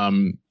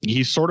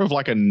 He's sort of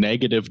like a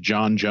negative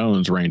John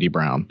Jones, Randy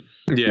Brown.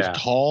 He's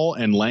tall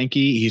and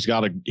lanky. He's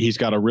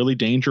got a really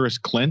dangerous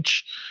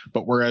clinch,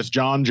 but whereas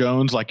John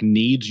Jones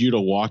needs you to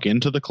walk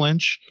into the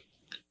clinch,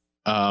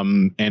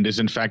 and is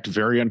in fact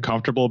very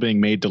uncomfortable being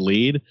made to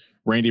lead,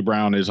 Randy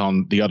Brown is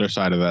on the other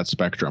side of that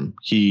spectrum.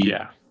 He,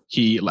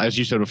 as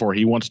you said before,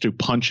 he wants to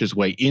punch his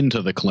way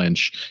into the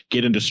clinch,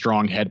 get into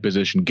strong head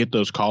position, get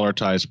those collar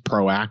ties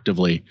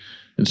proactively,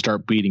 and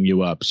start beating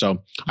you up.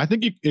 So I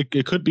think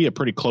it could be a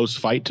pretty close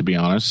fight, to be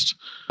honest.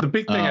 The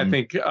big thing I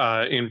think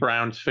in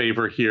Brown's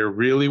favor here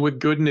really with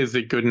Gooden is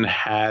that Gooden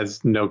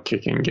has no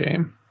kicking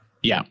game.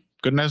 Yeah,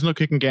 Gooden has no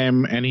kicking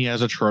game, and he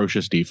has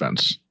atrocious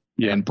defense.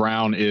 Yeah. And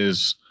Brown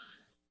is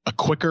a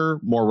quicker,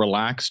 more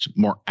relaxed,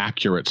 more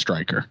accurate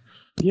striker.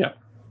 Yeah.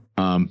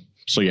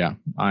 So yeah,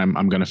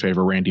 I'm going to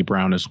favor Randy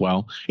Brown as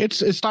well.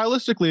 It's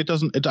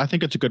stylistically, I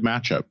think it's a good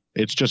matchup.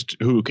 It's just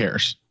who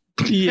cares?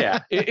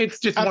 Yeah, it's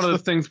just one of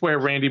those things where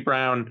Randy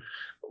Brown,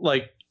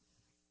 I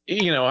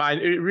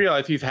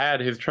realize he's had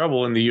his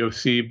trouble in the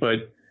UFC,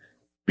 but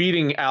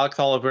beating Alex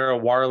Oliveira,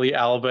 Warley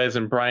Alves,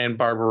 and Brian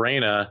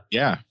Barberena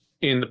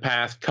in the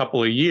past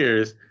couple of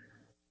years,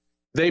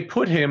 they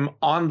put him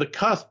on the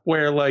cusp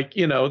where,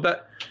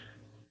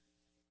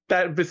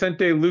 that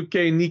Vicente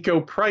Luque,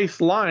 Nico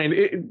Price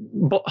line,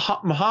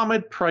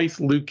 Muhammad, Price,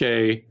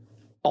 Luque,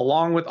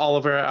 along with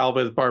Oliveira,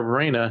 Alves,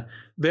 Barberena,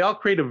 they all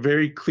create a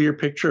very clear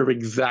picture of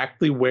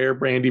exactly where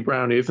Randy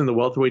Brown is in the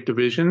welterweight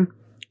division.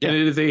 Yeah. And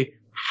it is a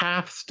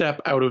half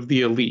step out of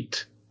the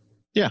elite.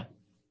 Yeah.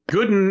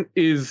 Gooden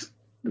is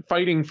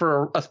fighting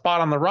for a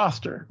spot on the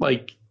roster.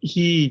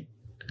 He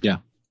Yeah.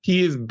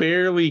 He is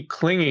barely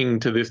clinging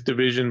to this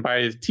division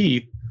by his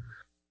teeth.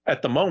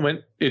 At the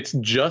moment, it's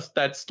just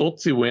that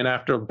Stoltze win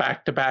after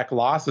back-to-back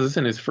losses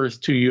in his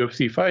first 2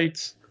 UFC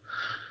fights.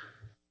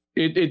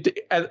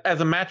 As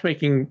a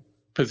matchmaking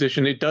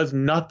position, it does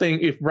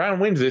nothing. If Brown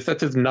wins this, that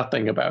says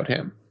nothing about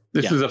him.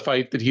 This is a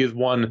fight that he has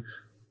won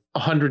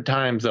 100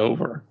 times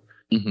over.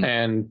 Mm-hmm.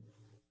 And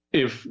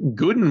if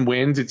Gooden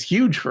wins, it's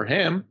huge for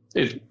him.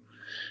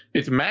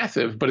 It's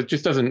massive, but it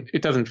just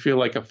doesn't feel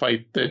like a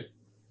fight that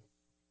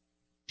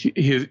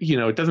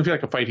it doesn't feel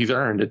like a fight he's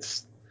earned. It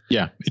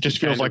just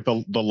feels like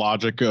the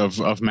logic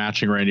of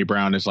matching Randy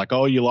Brown is like,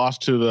 oh, you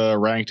lost to the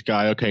ranked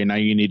guy. Okay, now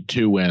you need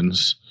 2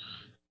 wins,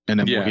 and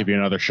then we'll give you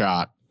another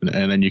shot,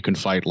 and then you can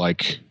fight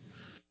like,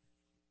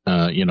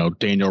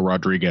 Daniel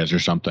Rodriguez or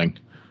something.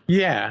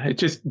 Yeah,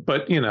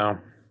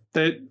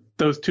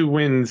 those 2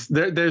 wins,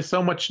 there's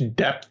so much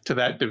depth to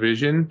that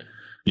division.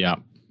 Yeah.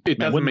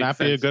 Wouldn't that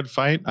be a good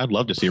fight? I'd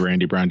love to see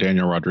Randy Brown,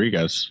 Daniel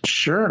Rodriguez.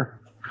 Sure.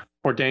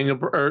 Or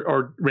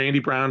Randy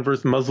Brown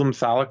versus Muslim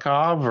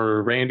Salikov,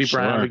 or Randy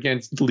Brown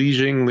against Li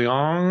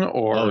Jingliang,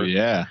 or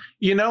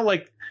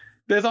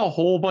there's a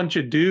whole bunch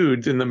of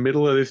dudes in the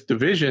middle of this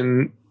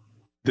division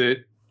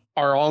that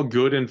are all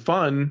good and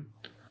fun,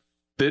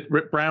 that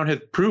Rip Brown has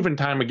proven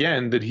time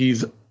again that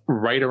he's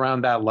right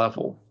around that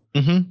level.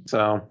 Mm-hmm.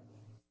 So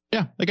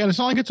yeah, again, it's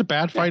not like it's a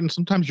bad fight, and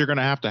sometimes you're going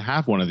to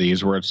have one of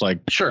these where it's like,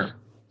 sure,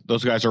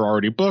 those guys are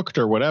already booked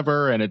or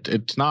whatever, and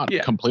it's not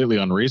completely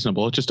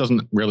unreasonable. It just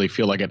doesn't really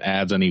feel like it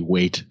adds any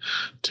weight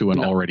to an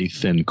already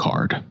thin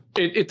card.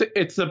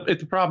 It's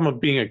a problem of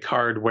being a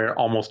card where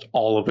almost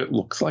all of it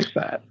looks like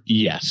that.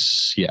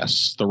 Yes.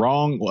 The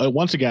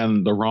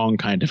wrong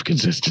kind of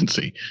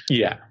consistency.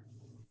 Yeah.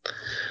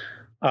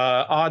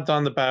 Odds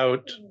on the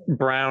bout,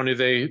 Brown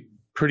is a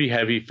pretty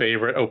heavy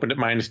favorite, opened at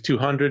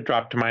 -200,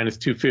 dropped to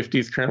 -250,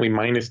 is currently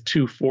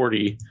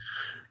 -240.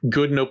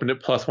 Gooden opened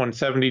at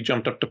 +170,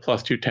 jumped up to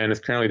 +210,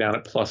 is currently down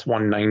at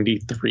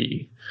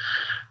 +193.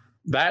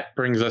 That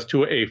brings us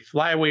to a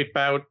flyweight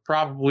bout,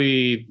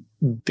 probably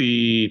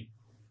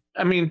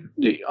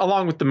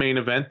along with the main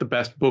event, the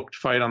best booked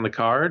fight on the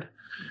card.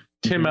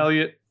 Tim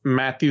Elliott,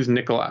 Matthews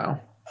Nicolau.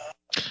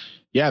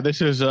 Yeah,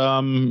 this is,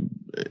 again,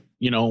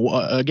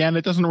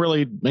 it doesn't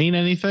really mean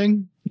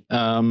anything.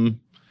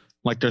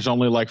 There's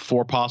only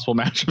 4 possible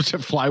matchups at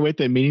flyweight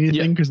that mean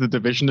anything because the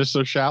division is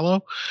so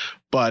shallow.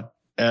 But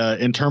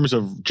in terms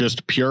of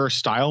just pure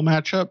style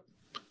matchup,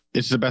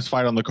 it's the best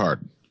fight on the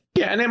card.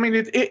 Yeah, and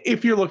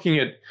if you're looking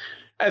at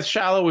as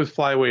shallow as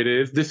flyweight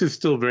is, this is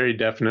still very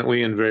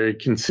definitely and very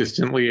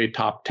consistently a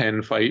top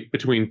 10 fight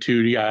between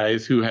 2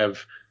 guys who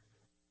have,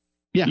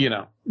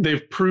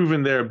 they've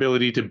proven their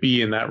ability to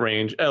be in that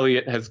range.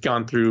 Elliott has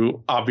gone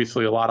through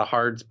obviously a lot of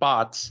hard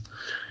spots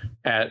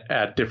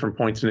at different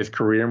points in his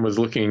career and was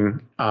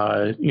looking,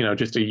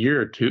 just a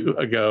year or 2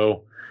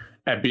 ago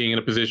at being in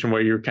a position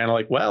where you're kind of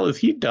like, well, is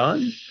he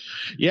done?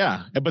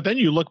 Yeah. But then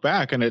you look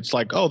back and it's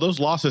like, oh, those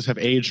losses have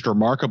aged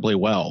remarkably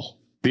well.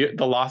 The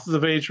losses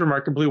have aged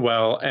remarkably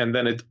well. And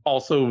then it's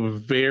also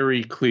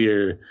very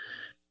clear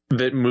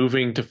that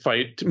moving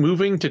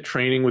to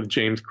training with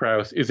James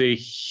Krause is a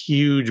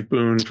huge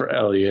boon for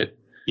Elliott.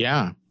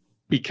 Yeah.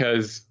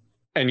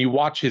 And you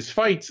watch his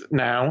fights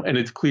now and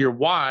it's clear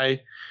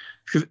why,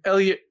 because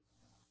Elliott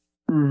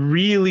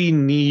really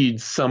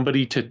needs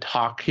somebody to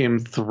talk him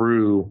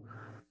through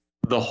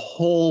the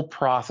whole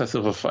process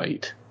of a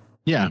fight.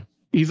 Yeah.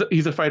 He's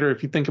a fighter.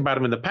 If you think about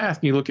him in the past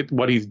and you look at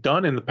what he's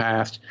done in the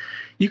past,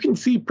 you can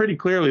see pretty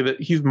clearly that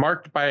he's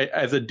marked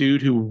as a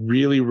dude who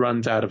really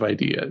runs out of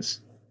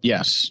ideas.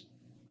 Yes.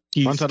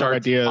 He runs out of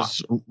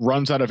ideas,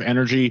 runs out of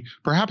energy,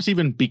 perhaps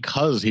even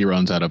because he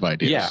runs out of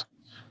ideas.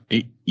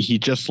 Yeah. He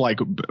just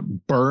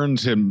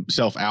burns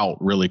himself out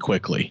really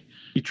quickly.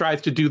 He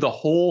tries to do the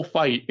whole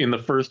fight in the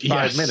first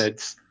 5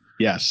 minutes.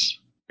 Yes.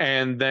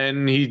 And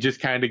then he just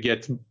kind of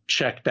gets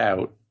checked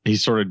out.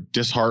 He's sort of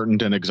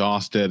disheartened and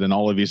exhausted and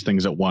all of these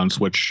things at once,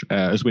 which,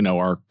 as we know,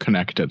 are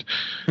connected.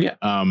 Yeah.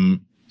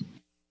 And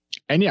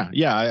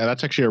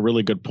that's actually a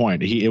really good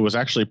point. It was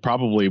actually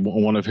probably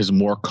one of his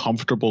more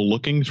comfortable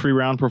looking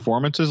 3-round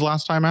performances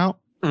last time out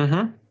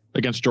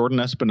against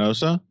Jordan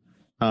Espinosa.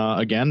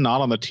 Again,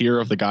 not on the tier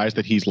of the guys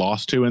that he's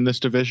lost to in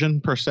this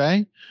division per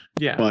se.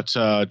 Yeah. But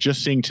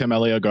just seeing Tim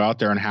Elliott go out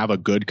there and have a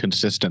good,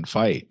 consistent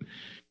fight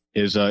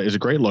is a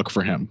great look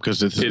for him, because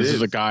this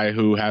is a guy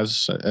who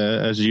has,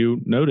 as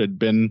you noted,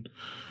 been,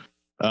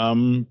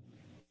 has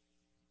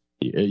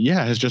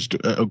just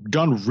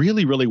done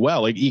really, really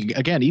well.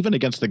 Again, even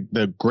against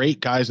the great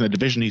guys in the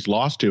division he's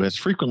lost to, has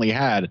frequently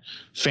had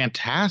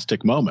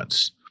fantastic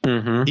moments.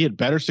 Mm-hmm. He had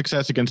better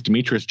success against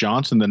Demetrius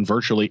Johnson than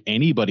virtually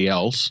anybody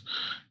else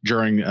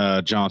during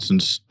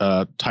Johnson's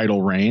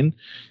title reign.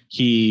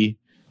 He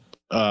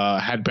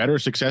had better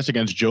success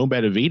against Joe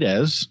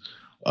Benavidez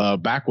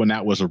back when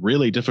that was a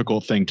really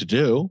difficult thing to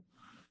do,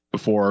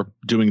 before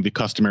doing the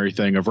customary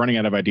thing of running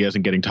out of ideas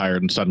and getting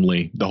tired, and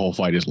suddenly the whole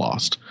fight is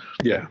lost.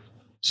 Yeah.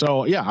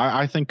 So, yeah,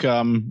 I think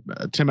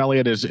Tim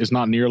Elliott is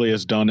not nearly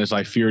as done as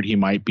I feared he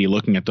might be,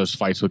 looking at those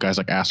fights with guys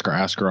like Askar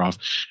Askarov.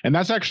 And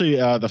that's actually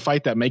the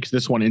fight that makes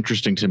this one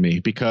interesting to me,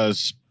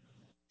 because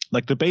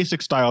like the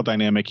basic style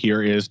dynamic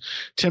here is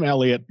Tim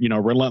Elliott,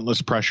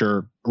 relentless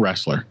pressure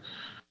wrestler.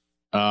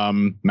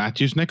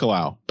 Matthews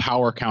Nicolau,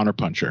 power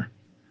counterpuncher.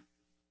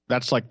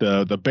 That's like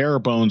the bare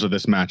bones of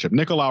this matchup.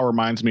 Nicolau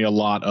reminds me a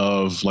lot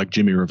of like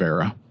Jimmy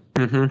Rivera.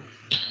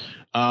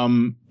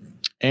 Mm-hmm.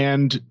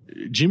 And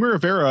Jimmy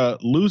Rivera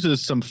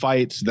loses some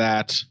fights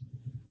that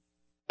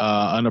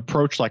an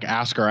approach like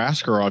Askar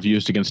Askarov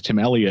used against Tim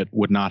Elliott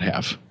would not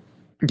have.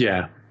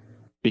 Yeah.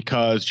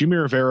 Because Jimmy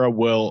Rivera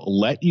will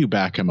let you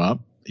back him up.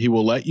 He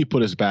will let you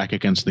put his back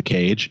against the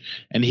cage,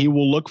 and he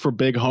will look for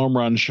big home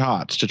run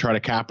shots to try to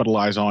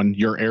capitalize on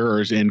your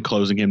errors in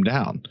closing him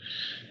down.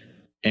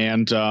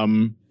 And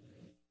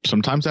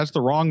sometimes that's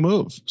the wrong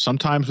move.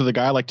 Sometimes with a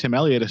guy like Tim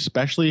Elliott,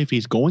 especially if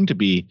he's going to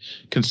be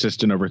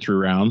consistent over 3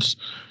 rounds,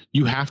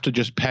 you have to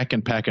just peck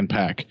and peck and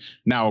peck.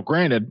 Now,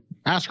 granted,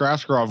 Askar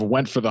Askarov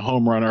went for the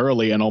home run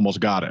early and almost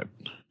got it.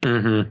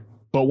 Mm-hmm.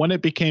 But when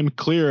it became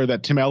clear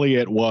that Tim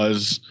Elliott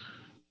was,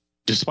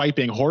 despite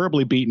being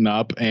horribly beaten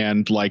up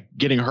and like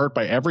getting hurt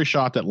by every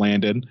shot that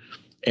landed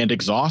and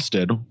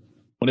exhausted,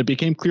 when it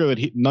became clear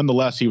that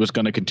nonetheless he was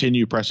going to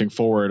continue pressing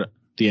forward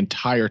the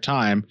entire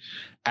time,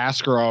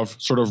 Askarov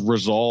sort of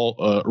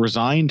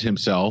resigned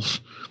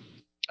himself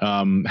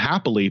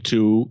happily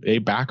to a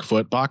back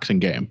foot boxing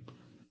game.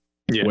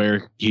 Yeah.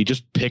 Where he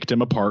just picked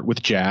him apart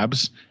with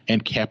jabs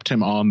and kept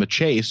him on the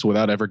chase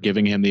without ever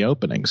giving him the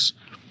openings.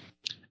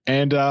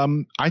 And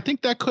I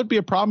think that could be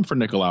a problem for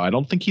Nicolau. I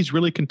don't think he's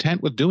really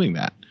content with doing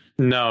that.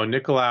 No,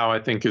 Nicolau, I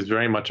think, is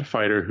very much a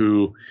fighter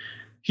who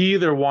he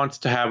either wants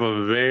to have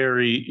a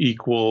very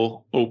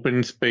equal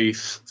open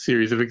space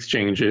series of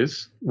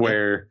exchanges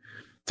where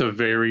it's a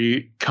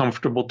very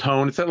comfortable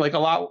tone. It's like a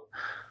lot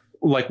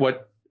like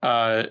what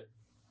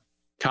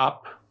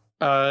Kopp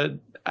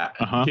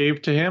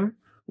gave to him,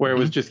 where it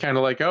was just kind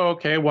of like, oh,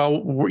 okay,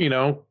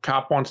 well,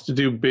 Kopp wants to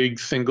do big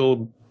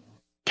single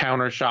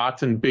counter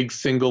shots and big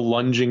single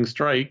lunging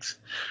strikes.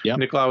 Yep.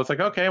 Nicolau was like,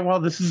 okay, well,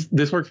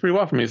 this works pretty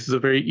well for me. This is a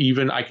very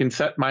even, I can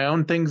set my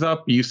own things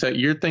up. You set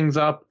your things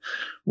up.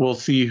 We'll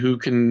see who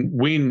can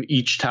win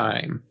each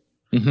time.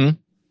 Mm-hmm.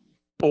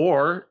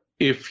 Or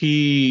if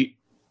he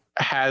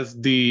has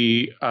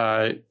the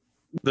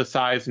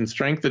size and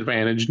strength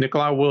advantage,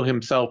 Nicolau will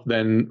himself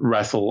then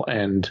wrestle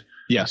and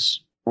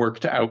work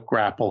to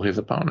out-grapple his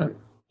opponent.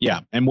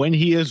 Yeah, and when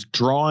he is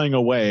drawing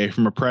away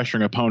from a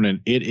pressuring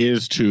opponent, it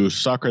is to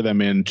sucker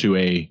them into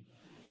a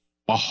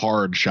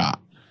hard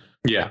shot.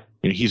 Yeah.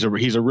 He's a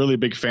really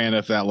big fan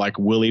of that, like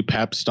Willie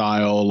Pep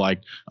style,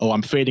 like, oh,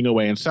 I'm fading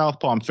away in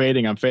southpaw, I'm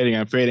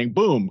fading,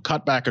 boom,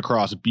 cut back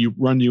across,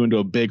 run you into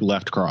a big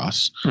left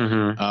cross.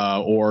 Mm-hmm.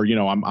 Or,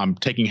 I'm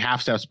taking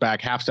half steps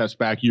back,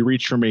 you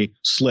reach for me,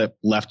 slip,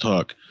 left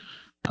hook.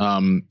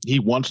 He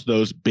wants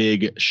those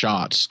big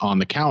shots on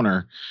the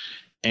counter.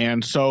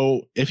 And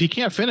so if he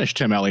can't finish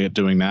Tim Elliott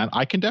doing that,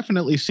 I can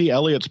definitely see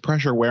Elliott's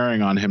pressure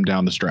wearing on him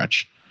down the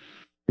stretch.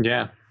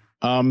 Yeah.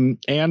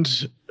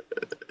 And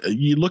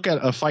you look at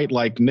a fight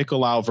like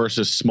Nicolau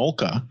versus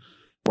Smolka,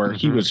 where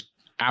he was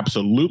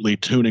absolutely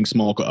tuning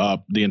Smolka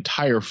up the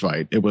entire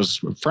fight. It was,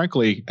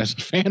 frankly, as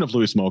a fan of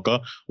Louis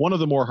Smolka, one of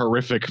the more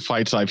horrific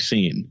fights I've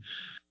seen,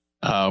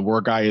 where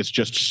a guy is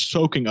just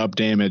soaking up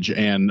damage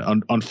and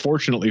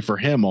unfortunately for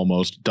him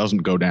almost doesn't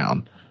go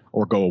down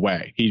or go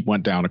away. He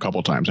went down a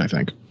couple times, I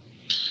think.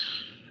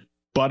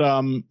 But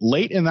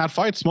late in that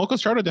fight, Smolka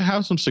started to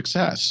have some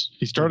success.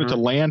 He started to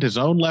land his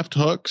own left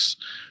hooks.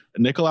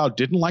 Nicolau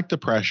didn't like the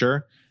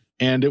pressure,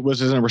 and it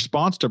was in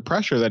response to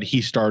pressure that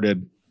he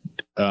started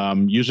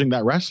using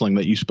that wrestling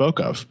that you spoke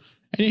of.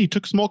 And he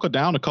took Smolka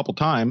down a couple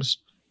times.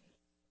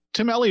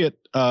 Tim Elliott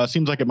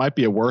seems like it might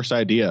be a worse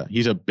idea.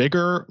 He's a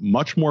bigger,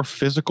 much more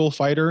physical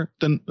fighter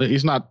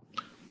he's not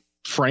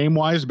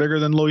frame-wise bigger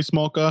than Louis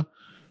Smolka,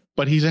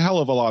 but he's a hell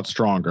of a lot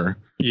stronger.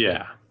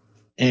 Yeah.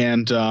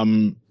 And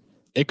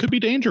it could be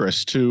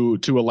dangerous to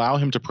allow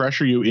him to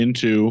pressure you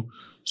into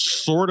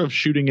sort of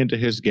shooting into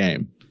his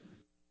game.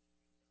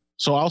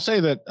 So I'll say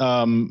that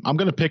I'm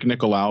going to pick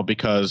Nicolau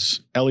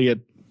because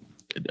Elliott,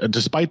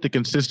 despite the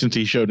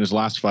consistency he showed in his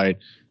last fight,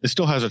 it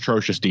still has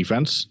atrocious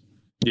defense.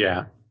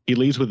 Yeah. He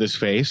leads with his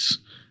face,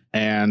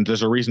 and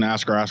there's a reason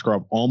Askar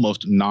Askarov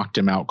almost knocked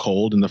him out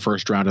cold in the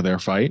first round of their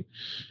fight.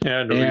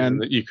 And a reason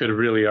that you could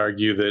really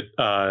argue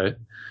that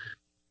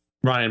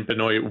Ryan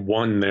Benoit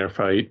won their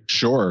fight.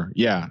 Sure,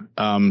 yeah.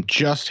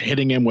 Just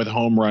hitting him with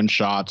home run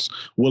shots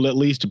will at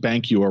least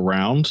bank you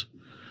around.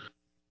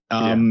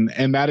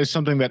 And that is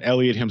something that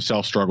Elliott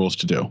himself struggles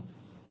to do.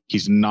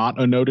 He's not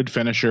a noted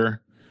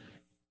finisher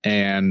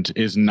and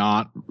is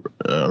not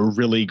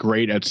really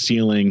great at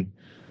sealing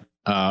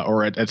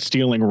or at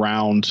stealing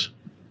round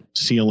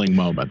sealing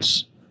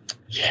moments.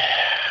 Yeah.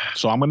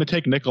 So I'm going to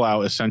take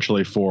Nicolau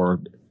essentially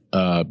for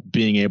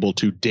being able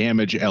to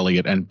damage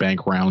Elliott and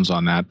bank rounds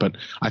on that. But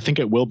I think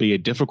it will be a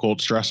difficult,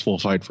 stressful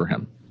fight for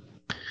him.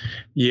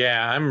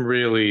 Yeah, I'm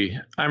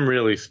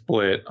really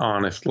split,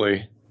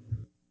 honestly.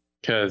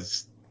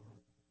 because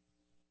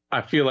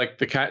I feel like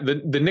the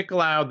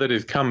Nicolau that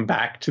has come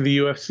back to the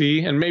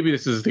UFC, and maybe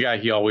this is the guy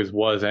he always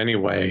was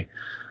anyway,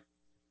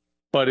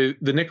 but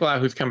the Nicolau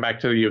who's come back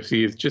to the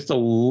UFC is just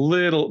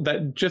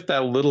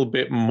that little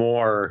bit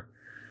more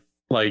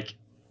like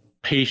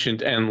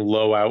patient and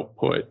low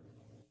output.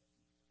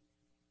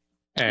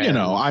 And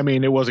I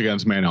mean, it was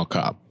against Manel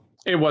Kape.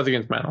 It was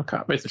against Manel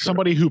Kape.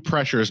 Somebody who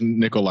pressures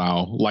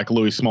Nicolau like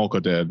Louis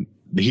Smolka did,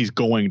 he's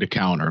going to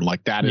counter.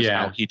 Like that is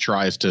how he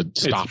tries to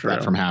stop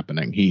that from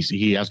happening.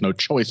 He has no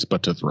choice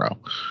but to throw.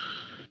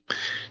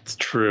 It's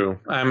true.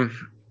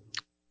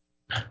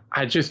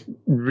 I just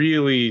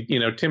really,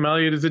 Tim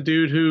Elliott is a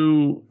dude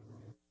who,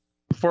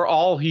 for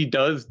all he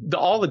does,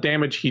 all the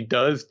damage he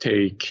does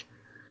take,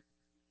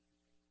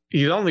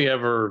 he's only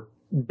ever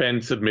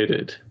been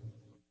submitted.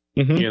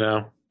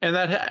 Mm-hmm. And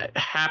that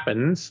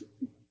happens.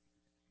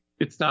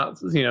 It's not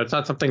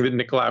something that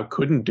Nicolau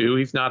couldn't do.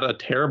 He's not a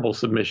terrible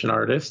submission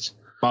artist.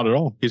 Not at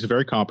all. He's a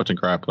very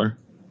competent grappler.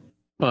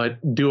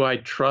 But do I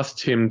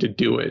trust him to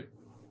do it?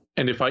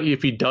 And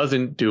if he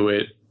doesn't do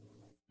it,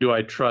 do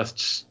I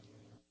trust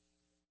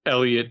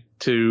Elliott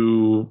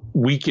to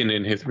weaken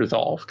in his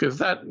resolve? Because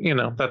that's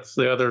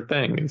the other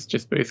thing. It's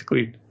just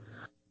basically,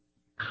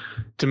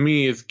 to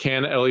me, is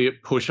can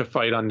Elliott push a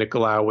fight on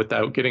Nicolau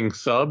without getting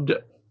subbed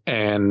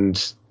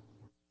and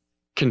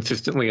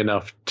consistently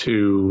enough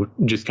to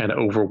just kind of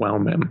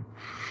overwhelm him?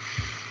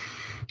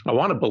 I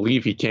want to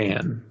believe he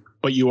can.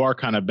 But you are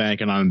kind of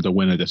banking on him to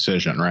win a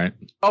decision, right?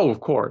 Oh,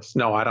 of course.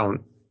 No, I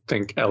don't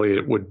think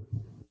Elliott would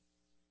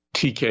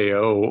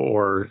TKO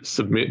or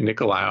submit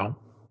Nicolau.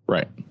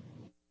 Right.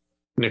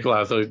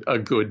 Nicolau's a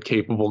good,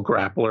 capable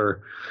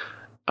grappler.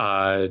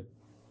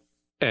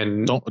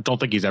 And don't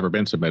think he's ever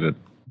been submitted.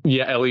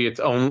 Yeah,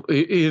 Elliott's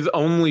his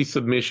only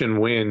submission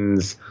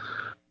wins,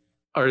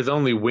 or his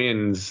only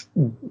wins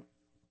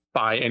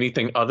by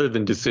anything other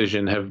than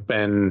decision, have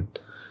been,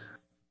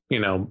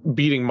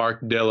 beating Mark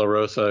De La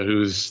Rosa,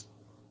 who's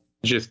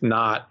just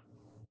not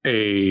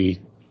a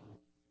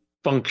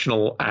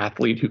functional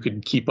athlete who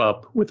could keep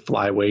up with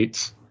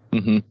flyweights.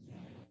 Mm-hmm.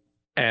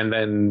 And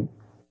then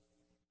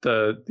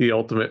the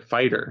Ultimate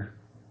Fighter,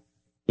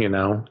 he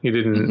didn't.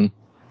 Mm-hmm.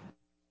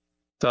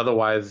 It's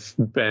otherwise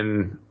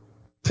been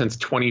since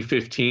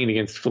 2015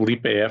 against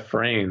Felipe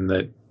Efrain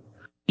that.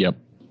 Yep.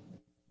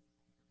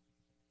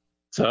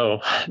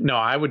 So, no,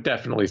 I would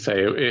definitely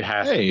say it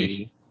has to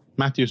be.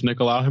 Matthews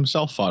Nicolau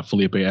himself fought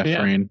Felipe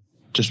Efrain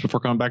just before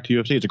coming back to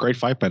UFC. It's a great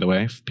fight, by the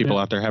way, if people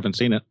out there haven't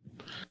seen it.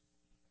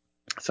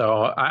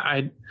 So,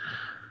 I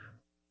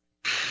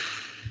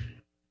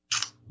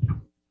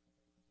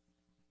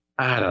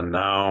don't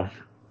know.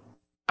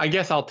 I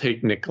guess I'll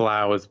take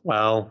Nicolau as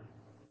well.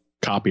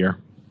 Copier.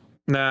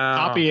 No.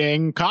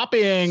 Copying.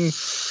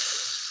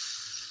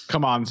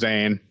 Come on,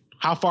 Zane.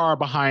 How far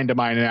behind am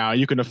I now?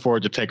 You can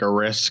afford to take a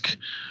risk.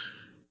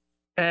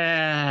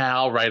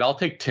 All right, I'll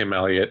take Tim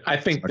Elliott. I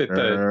think that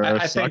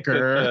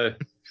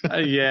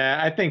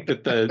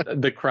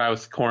the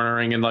Krause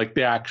cornering and like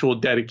the actual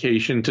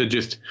dedication to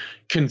just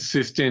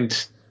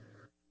consistent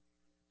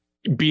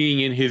being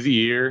in his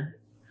ear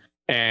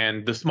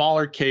and the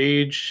smaller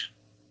cage,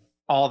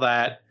 all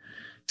that,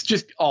 it's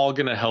just all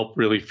going to help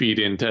really feed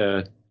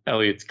into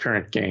Elliott's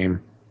current game.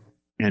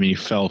 And he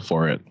fell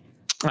for it.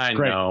 I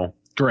know.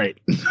 Great.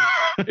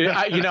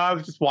 I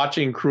was just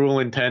watching Cruel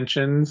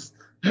Intentions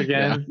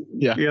again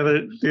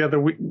the other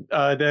week,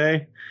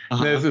 day.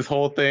 Uh-huh. There's this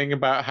whole thing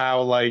about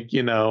how, like, I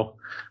don't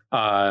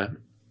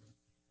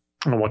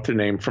know what's her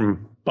name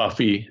from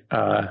Buffy,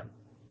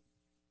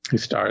 who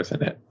stars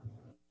in it.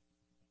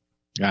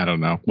 I don't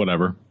know.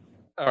 Whatever.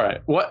 All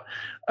right. What?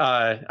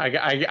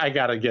 I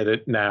gotta get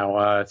it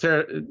now.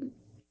 Sarah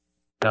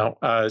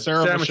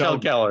Michelle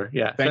Gellar.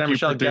 Yeah. Thank you,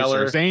 Michelle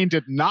Gellar. Zane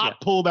did not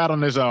pull that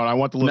on his own. I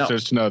want the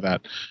listeners to know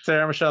that.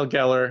 Sarah Michelle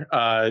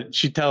Gellar.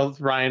 She tells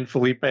Ryan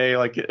Felipe,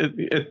 like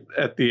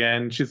at the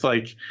end, she's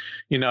like,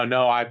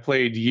 no, I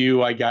played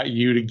you. I got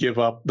you to give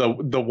up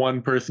the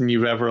one person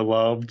you've ever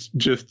loved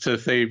just to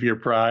save your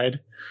pride.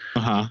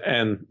 Uh-huh.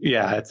 And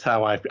that's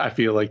how I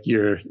feel like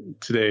you're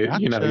today.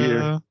 Gotcha.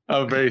 You're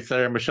a very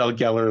Sarah Michelle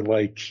Gellar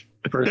like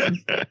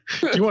person.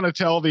 Do you want to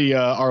tell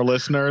our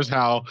listeners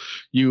how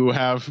you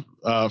have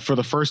for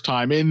the first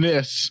time in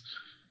the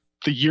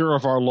year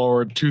of our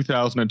Lord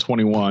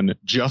 2021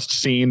 just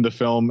seen the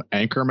film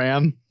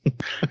Anchorman?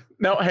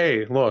 No,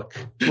 hey, look,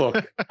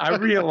 I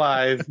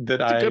realized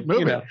that it's a good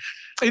movie.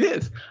 It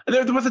is.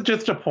 There was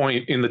just a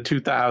point in the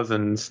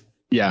 2000s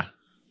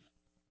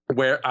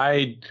where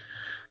I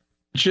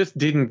just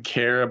didn't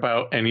care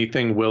about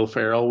anything Will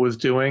Ferrell was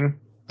doing.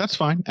 That's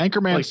fine.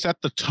 Anchorman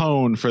set the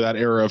tone for that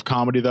era of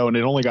comedy, though, and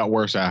it only got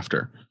worse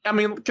after. I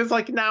mean, because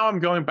now I'm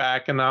going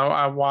back and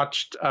I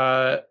watched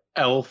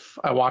Elf.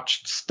 I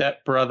watched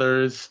Step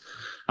Brothers.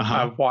 Uh-huh.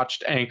 I've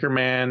watched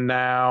Anchorman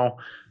now.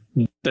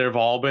 They've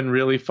all been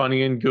really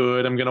funny and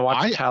good. I'm going to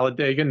watch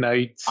Talladega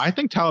Nights. I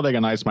think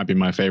Talladega Nights might be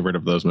my favorite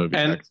of those movies,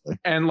 actually.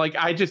 And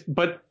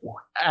but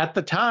at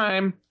the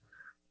time,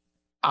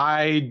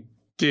 I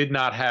did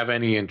not have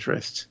any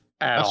interest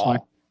at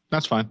all.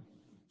 That's fine.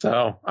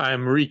 So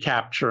I'm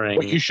recapturing.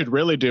 What you should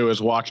really do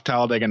is watch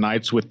Talladega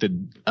Nights with the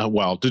do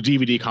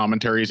DVD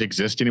commentaries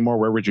exist anymore?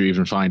 Where would you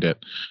even find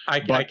it? I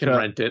can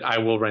rent it. I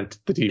will rent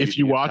the DVD. If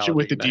you watch it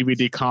with the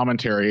DVD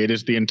commentary, it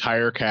is the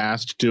entire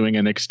cast doing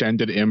an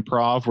extended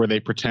improv where they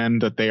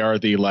pretend that they are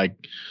the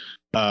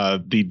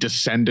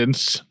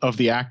descendants of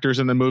the actors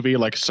in the movie,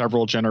 like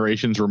several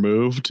generations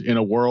removed, in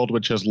a world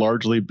which has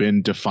largely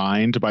been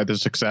defined by the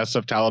success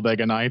of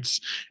Talladega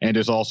Nights and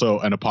is also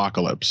an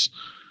apocalypse.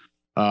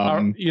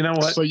 You know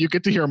what? So you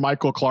get to hear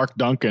Michael Clark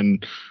Duncan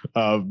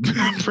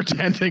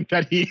pretending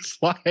that he's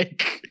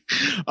like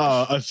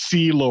a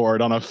sea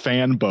lord on a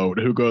fan boat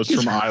who goes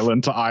from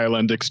island to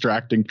island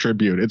extracting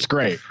tribute. It's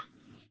great.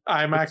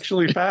 I'm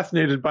actually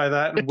fascinated by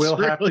that, and we'll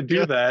have to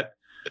do that.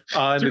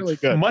 And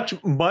it's really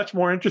much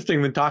more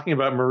interesting than talking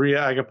about Maria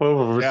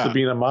Agapova versus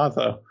Sabina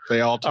Mazo. They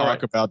all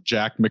talk about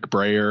Jack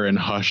McBrayer in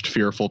hushed,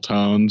 fearful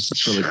tones.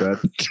 It's really good.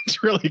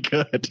 It's really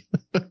good.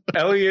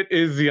 Elliott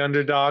is the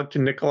underdog to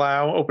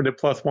Nicolau. Opened at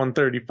plus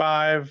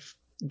 135.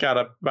 Got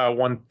up about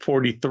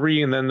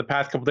 143, and then the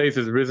past couple days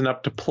has risen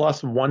up to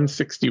plus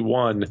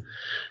 161.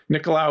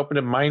 Nicolau opened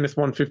at minus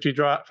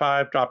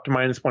 155, dropped to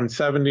minus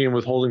 170, and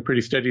was holding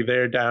pretty steady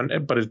there down,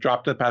 but has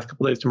dropped in the past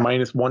couple days to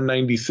minus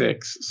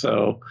 196.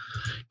 So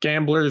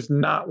gamblers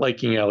not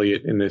liking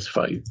Elliott in this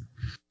fight.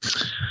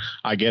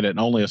 I get it.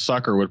 Only a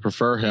sucker would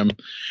prefer him.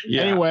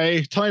 Yeah.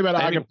 Anyway, tell me about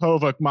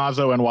Agapova,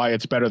 Mazo, and why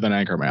it's better than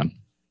Anchorman.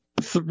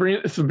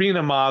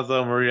 Sabina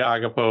Mazo, Maria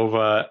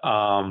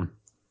Agapova,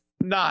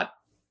 not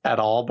at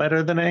all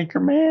better than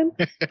Anchorman.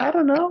 I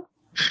don't know.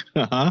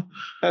 Uh-huh.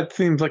 That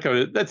seems like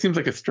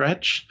a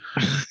stretch.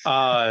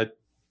 Much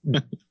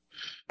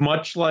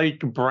like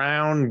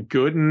Brown,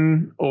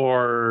 Gooden,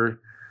 or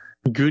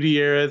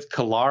Gutierrez,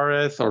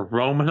 Colares, or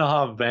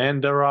Romanov,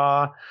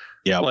 Vandera.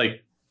 Yeah.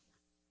 Like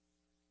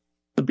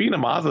Sabina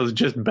Mazo is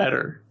just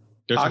better.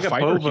 There's a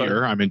fighter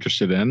here I'm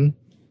interested in.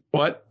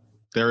 What?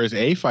 There is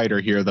a fighter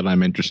here that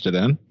I'm interested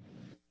in.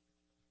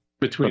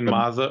 Between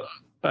Mazo.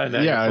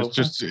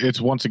 It's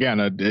once again,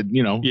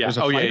 there's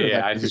a fighter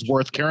that is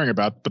worth caring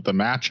about, but the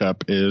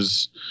matchup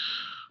is.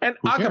 And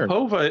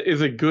Agapova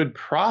is a good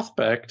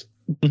prospect,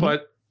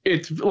 but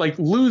it's like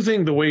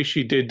losing the way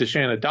she did to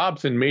Shanna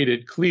Dobson made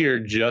it clear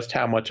just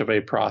how much of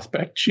a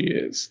prospect she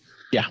is.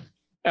 Yeah.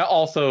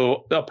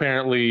 Also,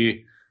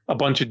 apparently, a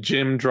bunch of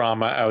gym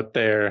drama out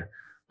there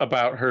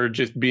about her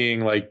just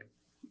being like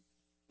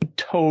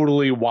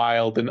totally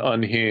wild and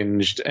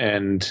unhinged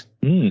and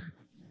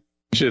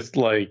just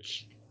like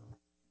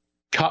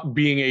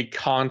being a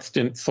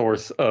constant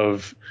source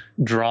of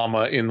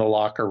drama in the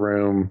locker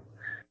room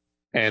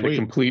and a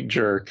complete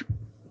jerk.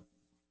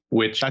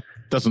 Which that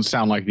doesn't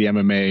sound like the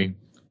MMA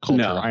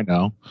culture I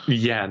know.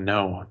 Yeah,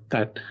 no.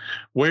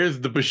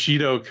 Where's the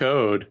Bushido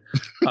code?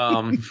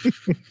 John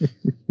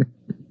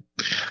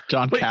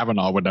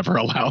Kavanaugh would never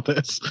allow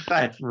this.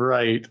 That's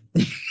right.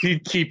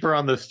 He'd keep her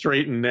on the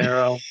straight and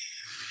narrow.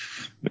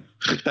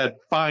 That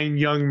fine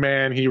young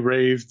man he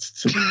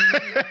raised to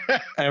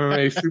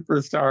MMA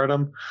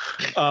superstardom.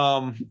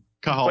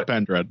 Cathal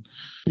Pendred.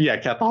 Yeah,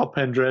 Cathal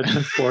Pendred,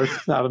 of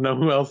course. I don't know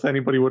who else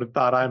anybody would have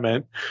thought I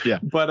meant. Yeah.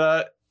 But,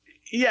 I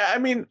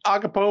mean,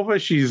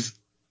 Agapova, she's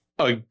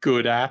a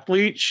good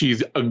athlete.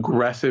 She's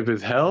aggressive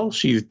as hell.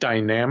 She's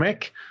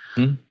dynamic.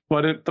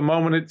 But at the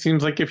moment, it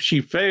seems like if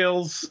she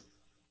fails,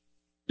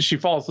 she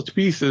falls to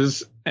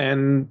pieces.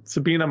 And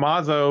Sabina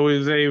Mazo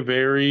is a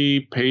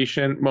very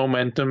patient,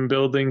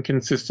 momentum-building,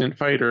 consistent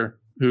fighter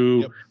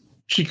who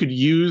she could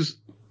use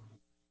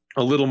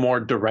a little more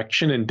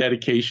direction and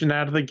dedication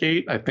out of the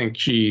gate. I think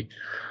a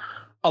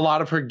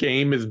lot of her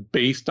game is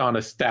based on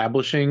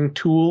establishing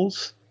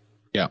tools.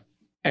 Yeah.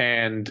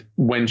 And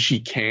when she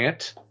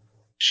can't,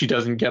 she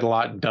doesn't get a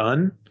lot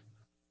done.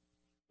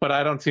 But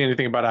I don't see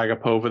anything about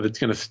Agapova that's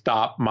going to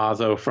stop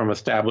Mazo from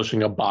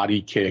establishing a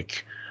body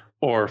kick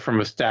or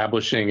from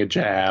establishing a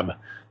jab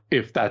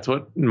if that's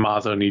what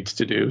Mazo needs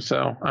to do.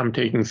 So I'm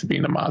taking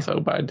Sabina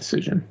Mazo by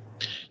decision.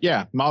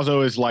 Yeah,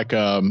 Mazo is like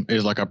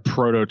a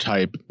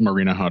prototype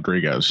Marina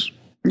Rodriguez.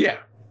 Yeah.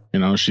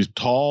 She's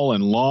tall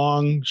and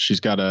long. She's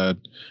got a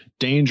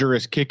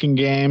dangerous kicking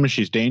game.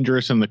 She's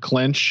dangerous in the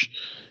clinch.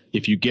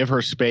 If you give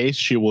her space,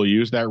 she will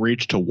use that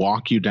reach to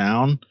walk you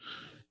down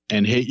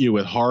and hit you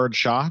with hard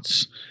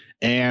shots.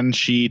 And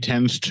she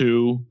tends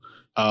to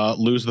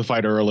lose the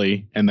fight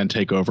early and then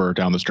take over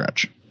down the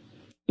stretch.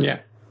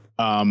 Yeah.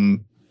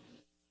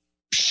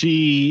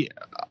 She,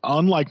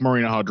 unlike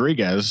Marina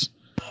Rodriguez,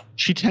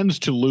 she tends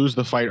to lose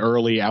the fight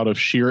early out of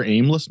sheer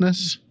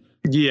aimlessness.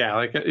 Yeah,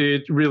 like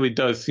it really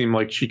does seem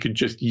like she could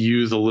just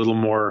use a little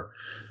more.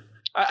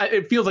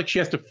 It feels like she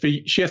has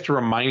to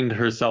remind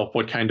herself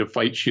what kind of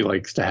fight she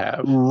likes to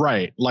have.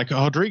 Right. Like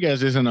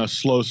Rodriguez isn't a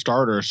slow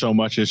starter so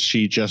much as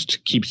she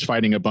just keeps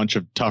fighting a bunch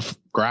of tough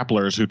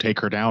grapplers who take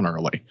her down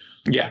early.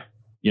 Yeah.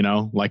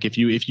 Like if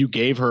you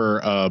gave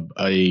her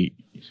a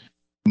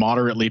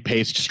moderately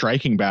paced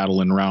striking battle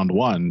in round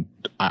one,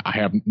 I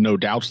have no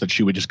doubts that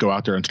she would just go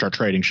out there and start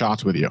trading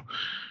shots with you.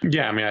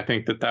 Yeah, I mean, I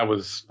think that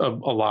was a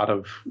lot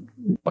of,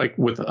 like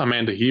with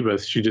Amanda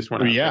Hebus, she just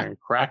went out there and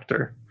cracked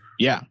her.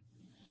 Yeah.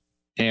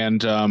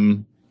 And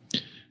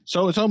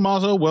so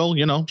Mazo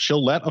will,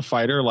 she'll let a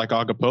fighter like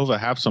Agapova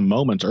have some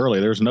moments early.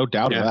 There's no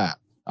doubt of that.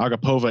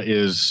 Agapova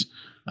is,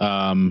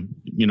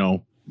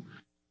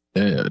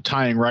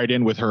 tying right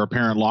in with her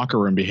apparent locker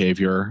room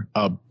behavior,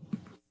 a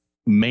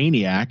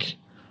maniac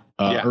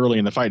early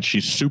in the fight.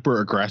 She's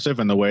super aggressive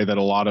in the way that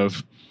a lot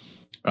of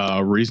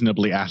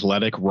reasonably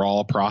athletic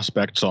raw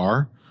prospects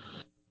are.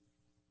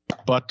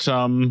 But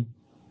I'm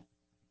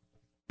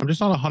just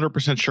not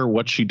 100% sure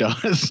what she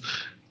does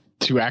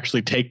to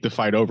actually take the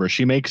fight over.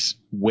 She makes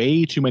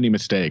way too many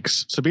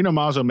mistakes. Sabina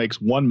Mazo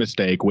makes one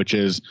mistake, which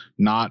is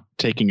not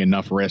taking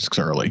enough risks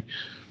early.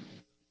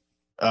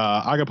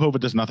 Agapova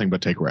does nothing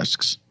but take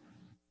risks.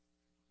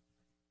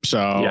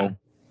 So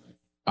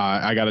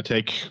I got to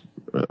take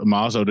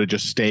Mazo to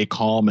just stay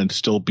calm and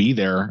still be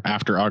there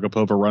after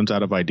Agapova runs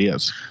out of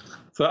ideas.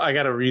 So I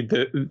got to read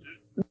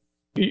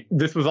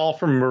this was all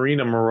from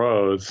Marina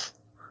Moroz,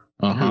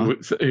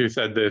 who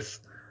said this.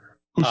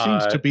 Who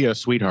seems to be a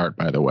sweetheart,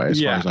 by the way,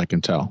 as far as I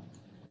can tell.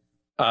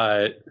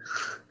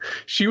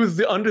 She was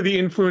under the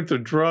influence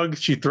of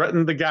drugs. She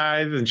threatened the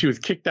guys, and she was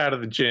kicked out of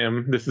the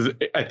gym. This is,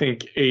 I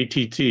think,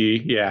 ATT,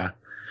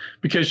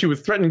 because she was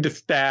threatening to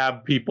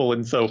stab people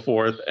and so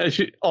forth. And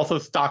she also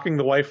stalking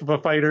the wife of a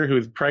fighter who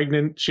is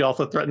pregnant. She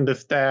also threatened to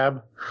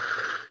stab.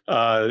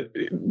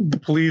 The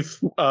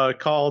police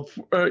called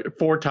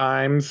 4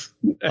 times,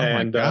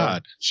 and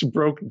she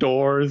broke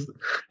doors,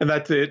 and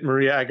that's it.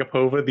 Maria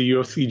Agapova, the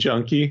UFC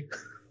junkie.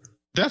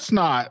 That's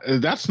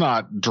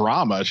not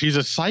drama. She's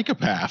a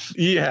psychopath.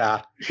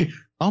 Yeah.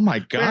 Oh my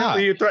God.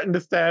 Apparently you threatened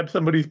to stab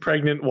somebody's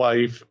pregnant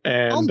wife,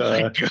 and oh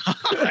my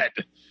God.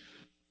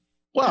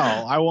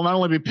 Well, I will not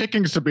only be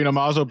picking Sabina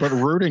Mazo, but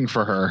rooting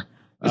for her.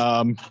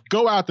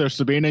 Go out there,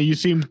 Sabina. You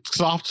seem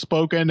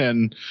soft-spoken,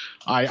 and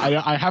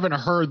I haven't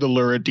heard the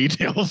lurid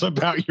details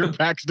about your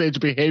backstage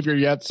behavior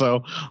yet,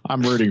 so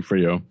I'm rooting for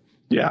you.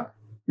 Yeah.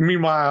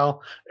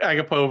 Meanwhile,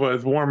 Agapova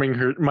is warming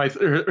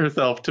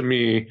herself to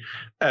me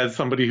as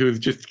somebody who's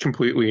just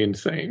completely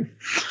insane.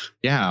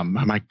 Yeah,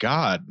 my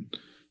God.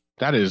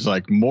 That is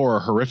like more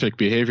horrific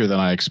behavior than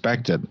I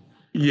expected.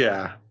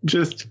 Yeah,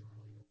 just...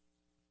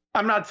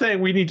 I'm not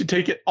saying we need to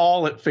take it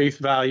all at face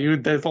value.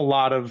 There's a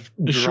lot of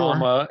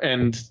drama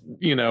and,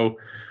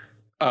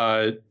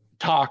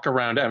 talk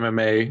around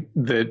MMA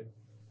that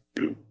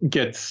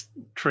gets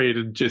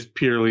traded just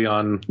purely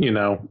on,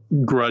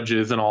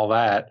 grudges and all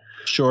that.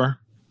 Sure.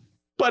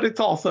 But it's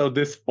also,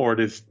 this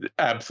sport is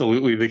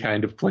absolutely the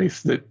kind of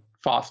place that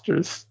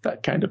fosters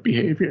that kind of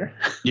behavior.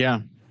 Yeah.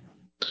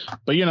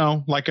 But,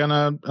 like on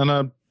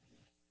a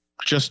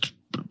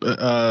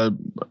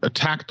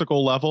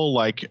tactical level,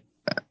 like,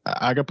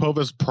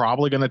 Agapova's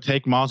probably going to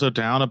take Mazo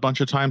down a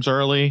bunch of times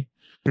early.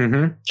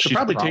 Mm-hmm. She'll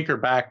probably take her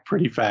back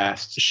pretty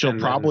fast. She'll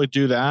probably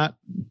do that,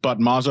 but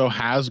Mazo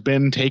has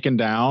been taken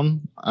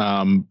down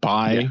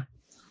by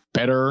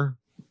better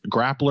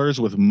grapplers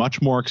with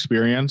much more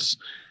experience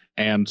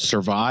and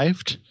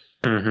survived.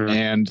 Mm-hmm.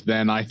 And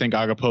then I think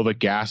Agapova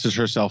gasses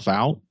herself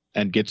out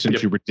and gets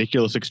into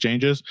ridiculous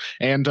exchanges.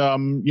 And,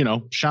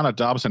 Shana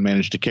Dobson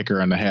managed to kick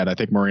her in the head. I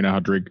think Marina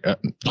Rodriguez...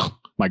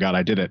 my God,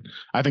 I did it.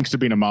 I think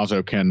Sabina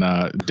Mazo can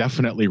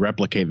definitely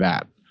replicate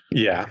that.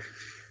 Yeah.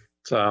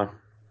 So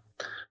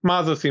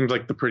Mazo seems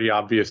like the pretty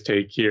obvious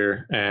take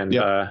here. And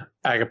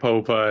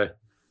Agapova,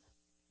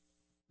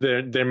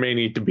 there may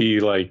need to be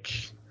like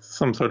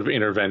some sort of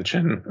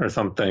intervention or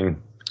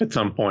something at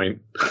some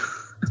point.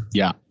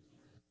 Yeah.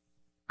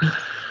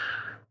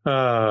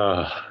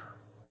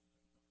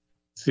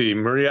 See,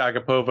 Maria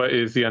Agapova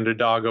is the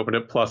underdog, opened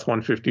at plus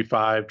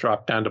 155,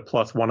 dropped down to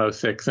plus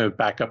 106, and is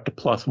back up to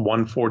plus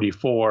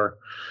 144.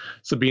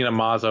 Sabina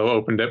Mazo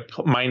opened at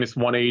minus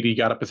 180,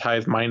 got up as high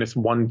as minus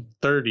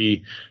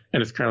 130,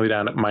 and is currently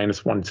down at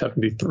minus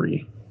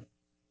 173.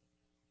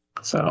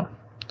 So,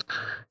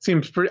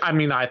 seems pretty. I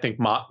mean, I think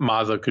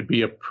Mazo could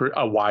be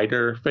a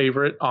wider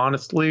favorite,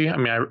 honestly. I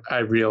mean, I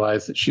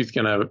realize that she's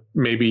going to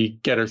maybe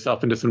get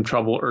herself into some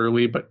trouble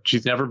early, but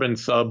she's never been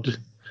subbed.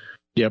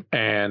 Yep.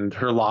 And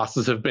her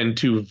losses have been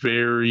to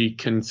very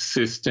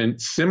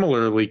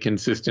similarly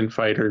consistent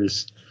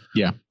fighters.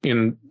 Yeah.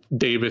 In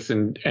Davis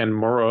and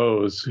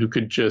Moroz, who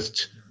could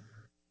just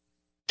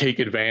take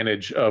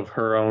advantage of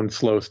her own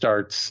slow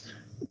starts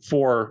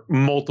for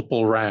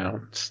multiple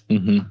rounds.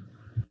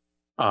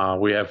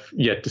 Mm-hmm. We have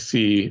yet to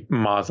see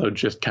Mazo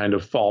just kind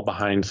of fall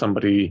behind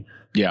somebody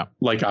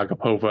like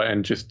Agapova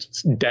and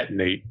just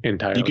detonate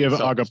entirely. You give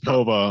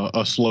Agapova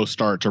a slow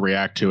start to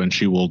react to, and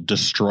she will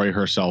destroy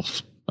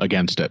herself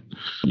against it.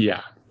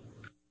 Yeah.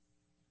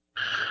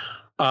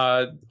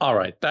 All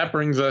right. That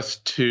brings us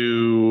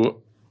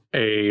to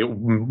a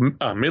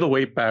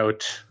middleweight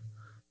bout.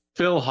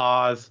 Phil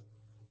Hawes,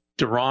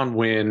 Deron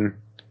Winn,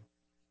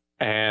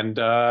 and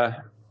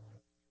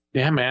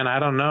man, I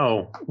don't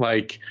know.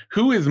 Like,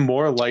 who is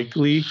more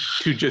likely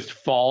to just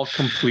fall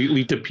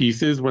completely to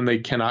pieces when they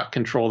cannot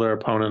control their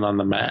opponent on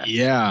the mat?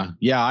 Yeah.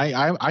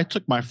 I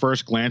took my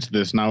first glance at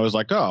this and I was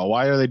like, oh,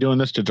 why are they doing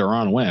this to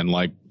Deron Winn?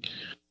 Like,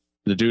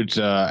 the dude's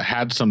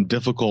had some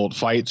difficult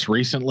fights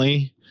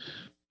recently.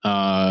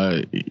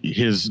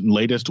 His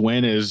latest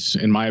win is,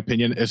 in my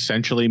opinion,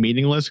 essentially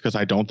meaningless because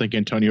I don't think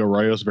Antonio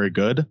Arroyo is very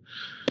good.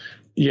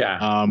 Yeah.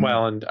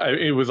 And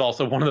it was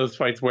also one of those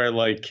fights where,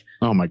 like,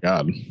 oh my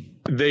God,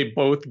 they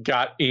both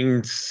got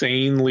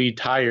insanely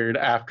tired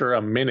after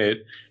a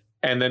minute.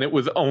 And then it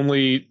was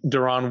only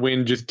Deron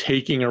Winn just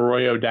taking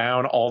Arroyo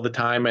down all the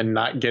time and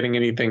not getting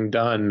anything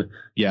done.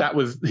 Yeah. That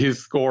was his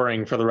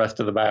scoring for the rest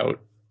of the bout.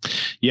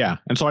 Yeah.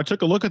 And so I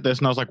took a look at this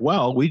and I was like,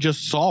 well, we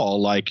just saw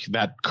like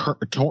that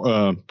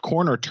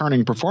corner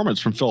turning performance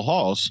from Phil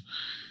Hawes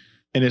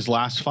in his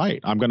last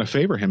fight. I'm going to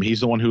favor him. He's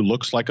the one who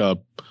looks like a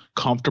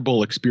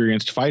comfortable,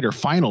 experienced fighter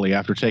finally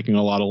after taking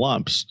a lot of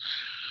lumps.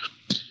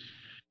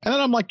 And then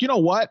I'm like, you know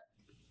what?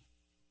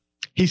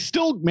 He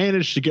still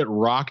managed to get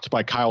rocked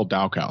by Kyle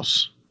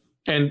Daukaus.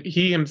 And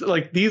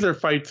these are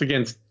fights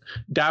against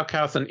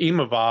Daukaus and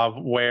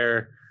Imavov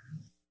where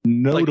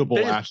notable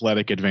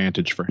athletic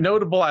advantage for him.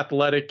 Notable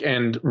athletic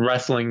and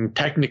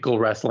technical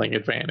wrestling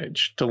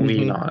advantage to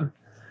lean on.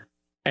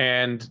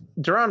 And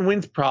Deron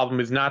Winn's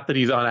problem is not that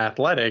he's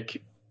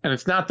unathletic, and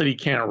it's not that he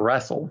can't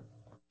wrestle.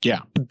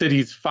 Yeah. That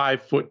he's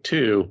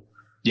 5'2".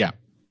 Yeah.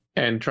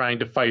 And trying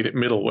to fight at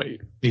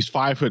middleweight. He's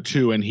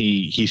 5'2", and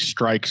he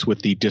strikes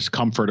with the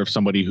discomfort of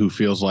somebody who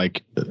feels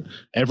like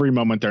every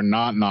moment they're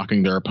not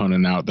knocking their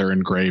opponent out, they're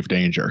in grave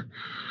danger.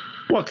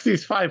 Well, because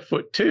he's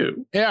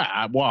 5'2".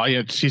 Yeah, well,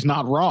 he's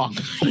not wrong.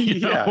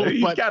 He's got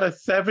a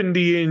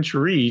 70-inch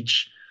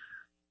reach.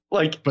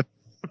 But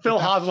Phil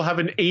Hawes will have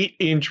an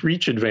 8-inch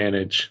reach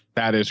advantage.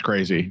 That is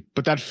crazy.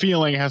 But that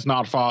feeling has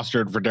not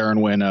fostered for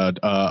Deron Winn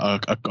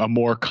a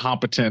more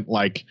competent,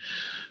 like,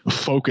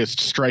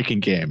 focused striking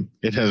game.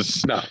 It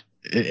has. No.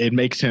 It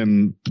makes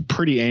him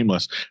pretty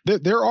aimless.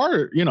 There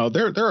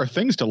are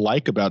things to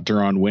like about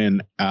Deron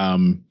Winn.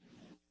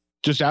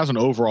 Just as an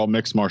overall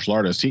mixed martial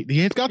artist,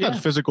 he's got that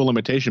physical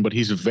limitation, but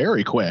he's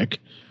very quick.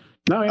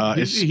 No,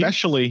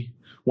 especially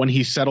when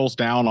he settles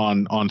down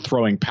on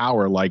throwing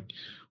power. Like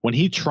when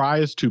he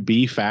tries to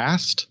be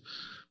fast,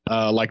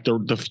 like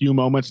the few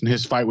moments in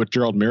his fight with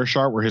Gerald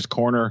Meerschaert where his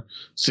corner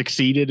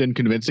succeeded in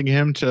convincing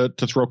him to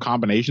throw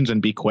combinations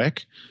and be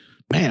quick.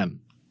 Man,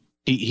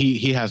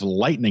 he has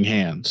lightning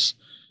hands.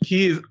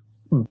 He is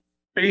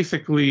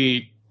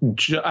basically.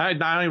 I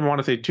don't even want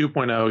to say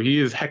 2.0. He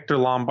is Hector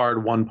Lombard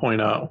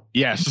 1.0.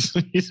 Yes,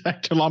 he's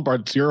Hector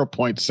Lombard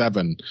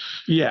 0.7.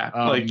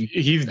 Yeah,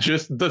 he's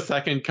just the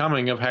second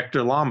coming of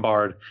Hector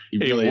Lombard,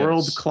 really a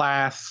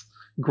world-class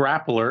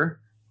grappler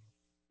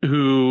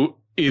who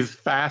is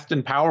fast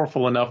and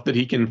powerful enough that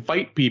he can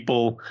fight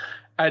people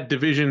at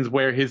divisions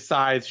where his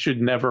size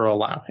should never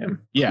allow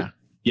him. Yeah,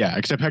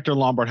 except Hector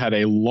Lombard had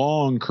a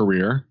long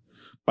career.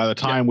 By the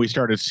time we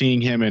started seeing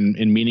him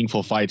in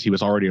meaningful fights, he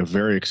was already a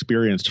very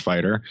experienced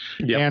fighter.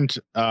 Yep. And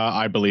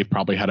I believe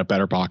probably had a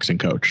better boxing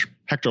coach.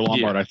 Hector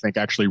Lombard, I think,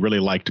 actually really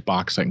liked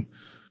boxing.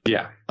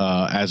 Yeah.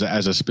 As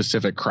a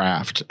specific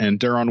craft. And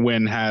Deron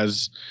Winn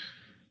has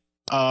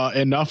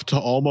enough to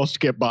almost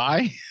get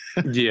by.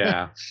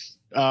 Yeah.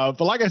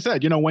 But like I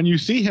said, when you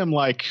see him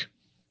like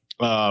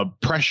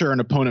pressure an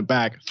opponent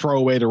back, throw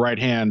away the right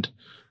hand,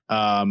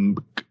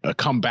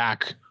 come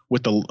back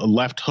with the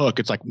left hook,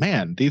 it's like,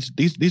 man,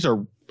 these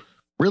are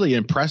really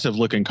impressive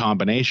looking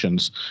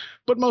combinations.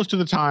 But most of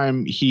the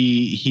time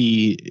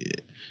he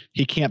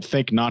can't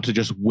think not to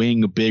just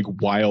wing big,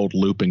 wild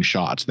looping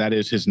shots. That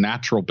is his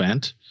natural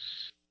bent.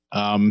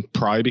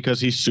 Probably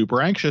because he's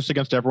super anxious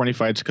against everyone he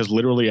fights, because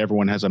literally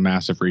everyone has a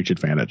massive reach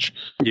advantage.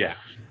 Yeah.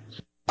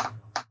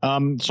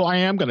 So I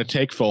am going to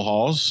take Phil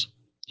Hawes.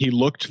 He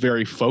looked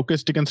very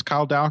focused against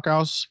Kyle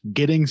Daukaus.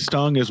 Getting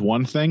stung is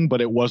one thing,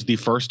 but it was the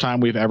first time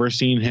we've ever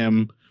seen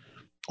him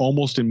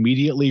almost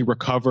immediately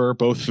recover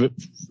both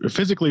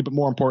physically, but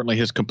more importantly,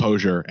 his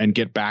composure and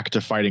get back to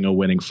fighting a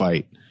winning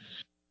fight.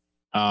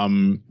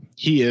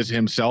 He is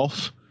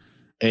himself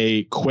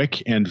a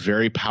quick and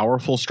very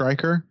powerful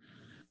striker.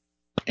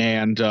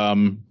 And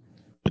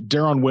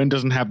Deron Winn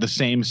doesn't have the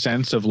same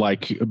sense of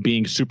like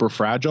being super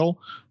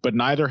fragile, but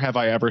neither have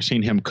I ever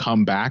seen him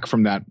come back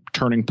from that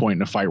turning point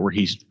in a fight where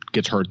he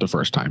gets hurt the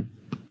first time.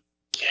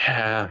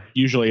 Yeah.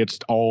 Usually it's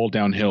all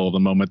downhill the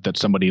moment that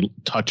somebody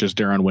touches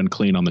Deron Winn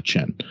clean on the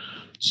chin.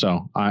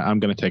 So I'm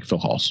going to take Phil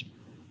Hawes.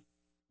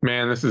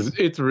 Man,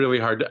 it's really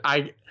hard.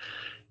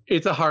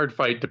 It's a hard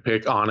fight to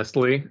pick,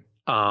 honestly.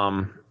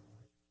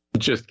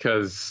 Just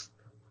because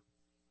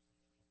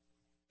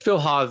Phil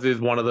Hawes is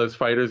one of those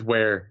fighters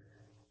where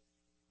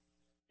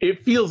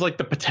it feels like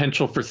the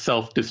potential for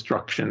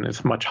self-destruction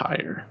is much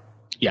higher.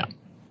 Yeah.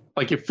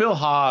 Like if Phil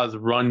Hawes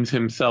runs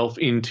himself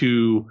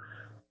into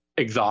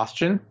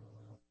exhaustion.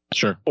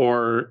 Sure.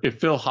 Or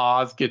if Phil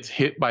Hawes gets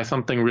hit by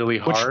something really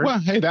hard. Well,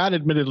 hey, that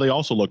admittedly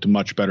also looked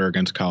much better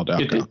against Kyle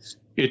Daukaus.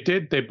 It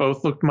did. They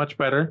both looked much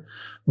better.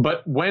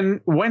 But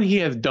when he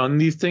has done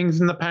these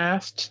things in the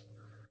past,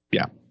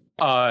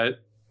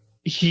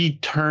 he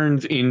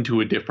turns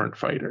into a different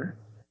fighter.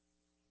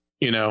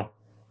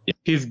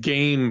 His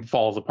game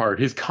falls apart.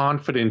 His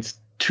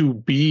confidence to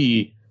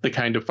be the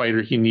kind of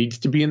fighter he needs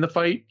to be in the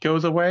fight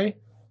goes away.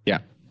 Yeah.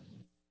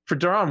 For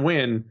Deron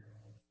Winn,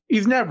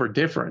 he's never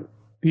different.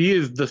 He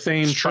is the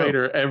same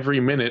fighter every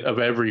minute of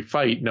every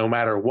fight, no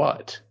matter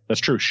what.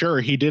 That's true.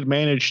 Sure, he did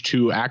manage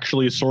to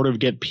actually sort of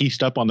get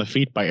pieced up on the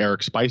feet by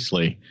Eric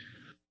Spicely,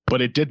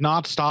 but it did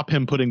not stop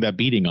him putting that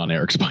beating on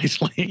Eric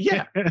Spicely.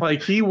 Yeah,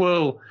 like he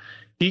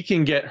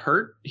can get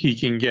hurt, he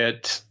can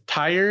get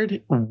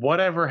tired.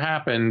 Whatever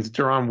happens,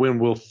 Deron Winn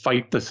will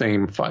fight the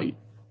same fight.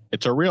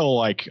 It's a real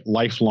like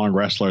lifelong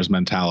wrestler's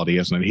mentality,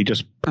 isn't it? He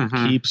just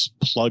keeps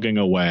plugging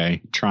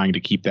away, trying to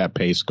keep that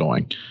pace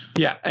going.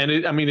 Yeah, and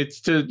it's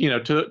to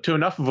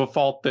enough of a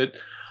fault that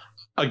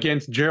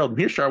against Gerald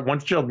Meerschaert,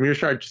 once Gerald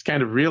Meerschaert just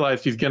kind of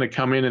realized he's going to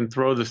come in and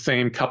throw the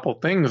same couple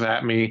things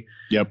at me.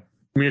 Yep.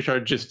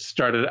 Meerschaert just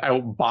started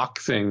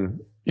outboxing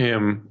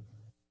him.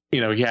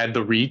 You know, he had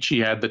the reach, he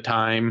had the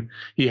time,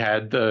 he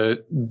had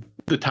the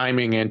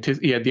timing, and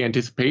he had the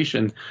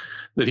anticipation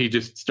that he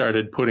just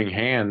started putting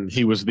hands.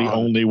 He was the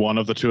only one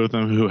of the two of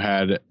them who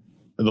had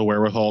the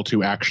wherewithal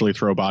to actually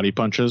throw body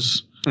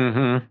punches,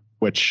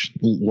 which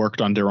worked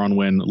on Deron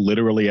Winn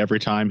literally every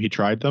time he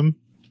tried them.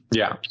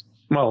 Yeah.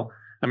 Well,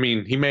 I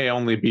mean, he may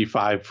only be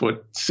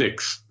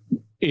 5'6"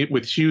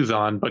 with shoes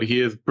on, but he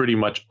is pretty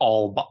much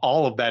all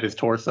of that is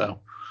torso.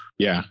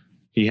 Yeah.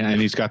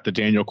 He's got the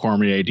Daniel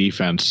Cormier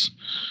defense.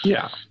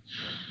 Yeah.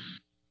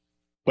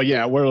 But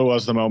yeah, where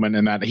was the moment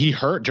in that he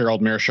hurt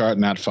Gerald Meerschaert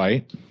in that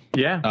fight?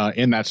 Yeah.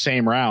 In that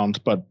same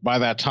round. But by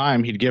that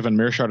time, he'd given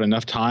Meerschaert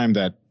enough time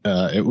that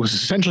it was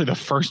essentially the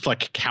first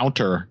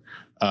counter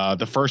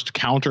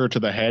to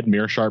the head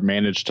Meerschaert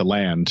managed to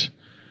land.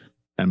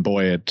 And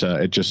boy, it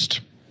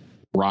just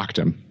rocked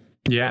him.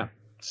 Yeah.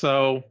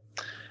 So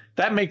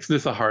that makes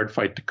this a hard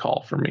fight to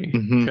call for me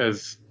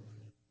because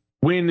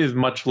Winn is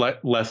much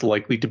less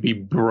likely to be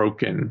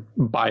broken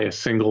by a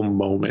single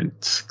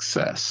moment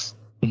success.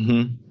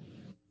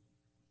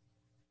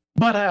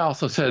 But I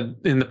also said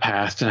in the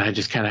past, and I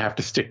just kind of have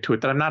to stick to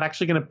it, that I'm not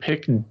actually going to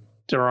pick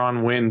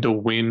Deron Winn to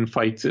win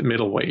fights at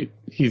middleweight.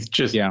 He's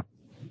just,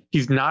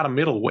 he's not a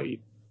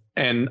middleweight.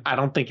 And I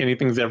don't think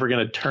anything's ever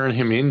going to turn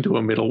him into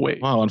a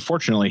middleweight. Well,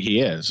 unfortunately, he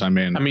is. I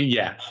mean,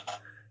 yeah.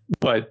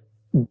 But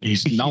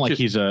he's not like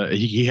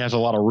he has a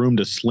lot of room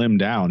to slim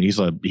down. It's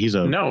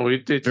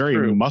very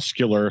true.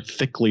 Muscular,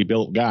 thickly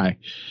built guy.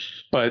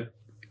 But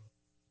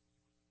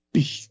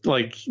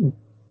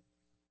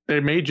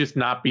there may just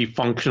not be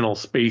functional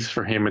space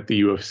for him at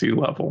the UFC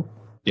level.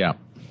 Yeah.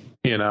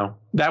 You know,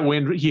 that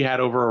win he had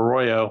over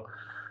Arroyo,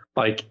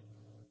 I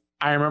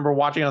remember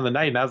watching on the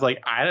night and I was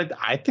like,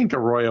 I think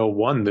Arroyo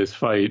won this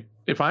fight.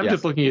 If I'm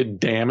just looking at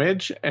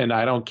damage and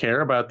I don't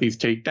care about these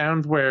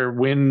takedowns where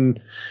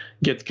Winn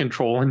gets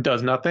control and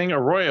does nothing,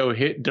 Arroyo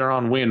hit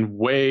Deron Winn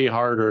way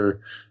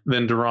harder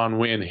than Deron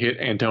Winn hit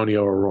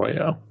Antonio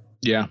Arroyo.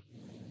 Yeah.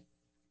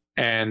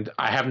 And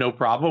I have no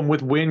problem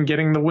with Winn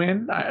getting the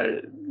win,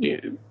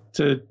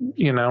 to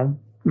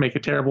make a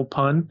terrible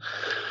pun.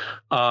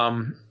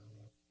 But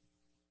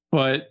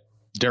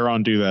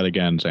Deron, do that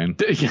again, Zane.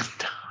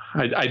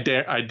 I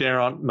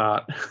dare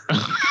not.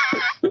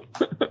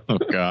 Oh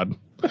God.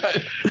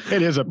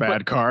 It is a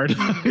bad card.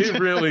 It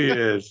really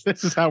is.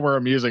 This is how we're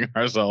amusing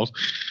ourselves.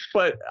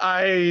 But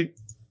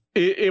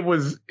it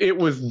was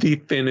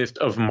the thinnest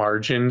of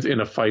margins in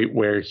a fight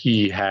where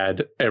he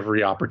had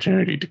every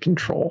opportunity to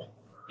control.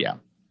 Yeah.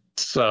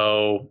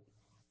 So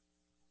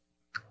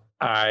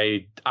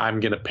I'm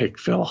gonna pick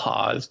Phil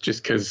Hawes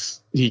just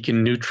because he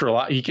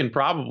can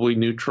probably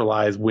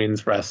neutralize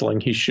Winn's wrestling.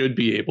 He should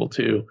be able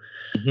to.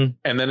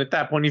 And then at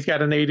that point, he's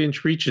got an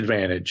 8-inch reach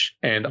advantage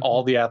and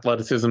all the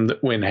athleticism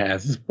that Winn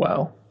has as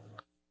well.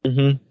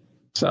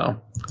 So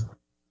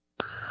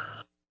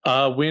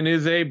Winn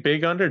is a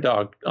big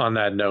underdog on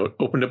that note.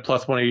 Opened at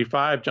plus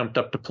 185, jumped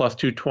up to plus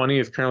 220,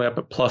 is currently up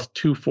at plus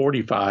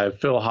 245.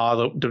 Phil Hawes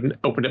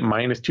opened at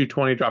minus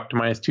 220, dropped to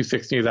minus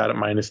 260, is out at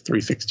minus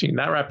 316.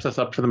 That wraps us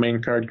up for the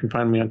main card. You can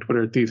find me on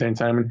Twitter at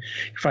TheSaintSimon.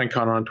 You can find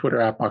Connor on Twitter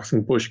at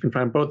BoxingBush. You can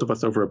find both of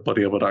us over at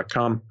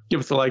BloodyElbow.com.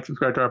 Give us a like,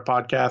 subscribe to our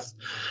podcast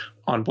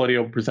on Bloody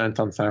Elbow Presents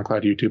on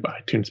SoundCloud, YouTube,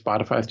 iTunes,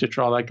 Spotify,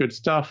 Stitcher, all that good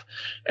stuff.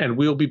 And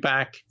we'll be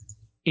back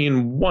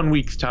in 1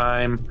 week's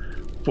time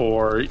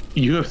for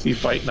UFC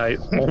Fight Night,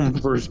 Holm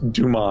versus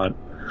Dumont.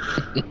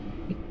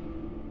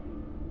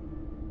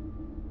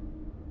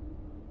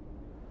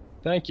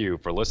 Thank you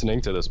for listening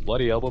to this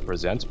Bloody Elbow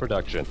Presents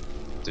production.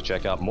 To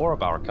check out more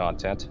of our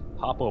content,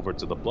 hop over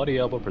to the Bloody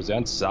Elbow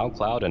Presents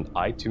SoundCloud and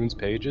iTunes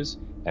pages,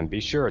 and be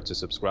sure to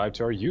subscribe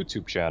to our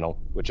YouTube channel,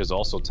 which is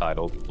also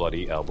titled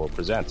Bloody Elbow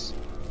Presents.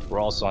 We're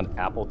also on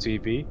Apple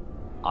TV,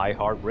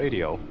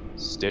 iHeartRadio,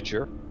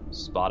 Stitcher,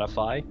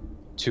 Spotify,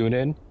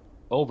 TuneIn,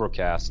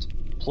 Overcast,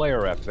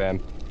 Player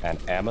FM, and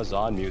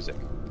Amazon Music.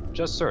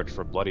 Just search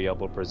for Bloody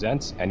Elbow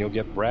Presents and you'll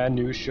get brand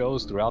new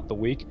shows throughout the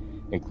week,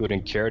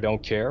 including Care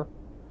Don't Care,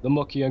 The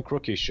Mookie and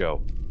Crookie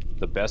Show,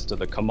 the Best of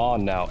the Come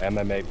On Now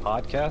MMA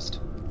podcast,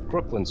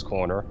 Crooklyn's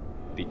Corner,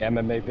 the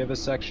MMA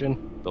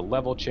Vivisection, the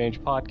Level Change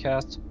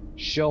podcast,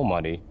 Show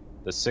Money,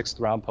 the 6th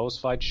Round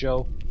Post-Fight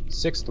Show,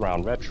 6th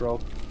Round Retro,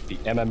 the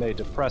MMA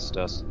Depressed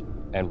Us,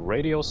 and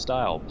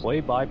radio-style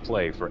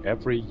play-by-play for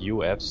every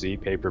UFC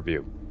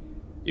pay-per-view.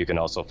 You can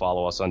also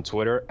follow us on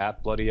Twitter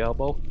at Bloody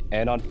Elbow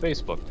and on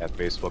Facebook at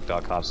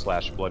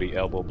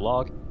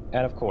facebook.com/BloodyElbowBlog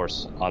and, of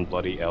course, on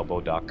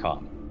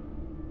BloodyElbow.com.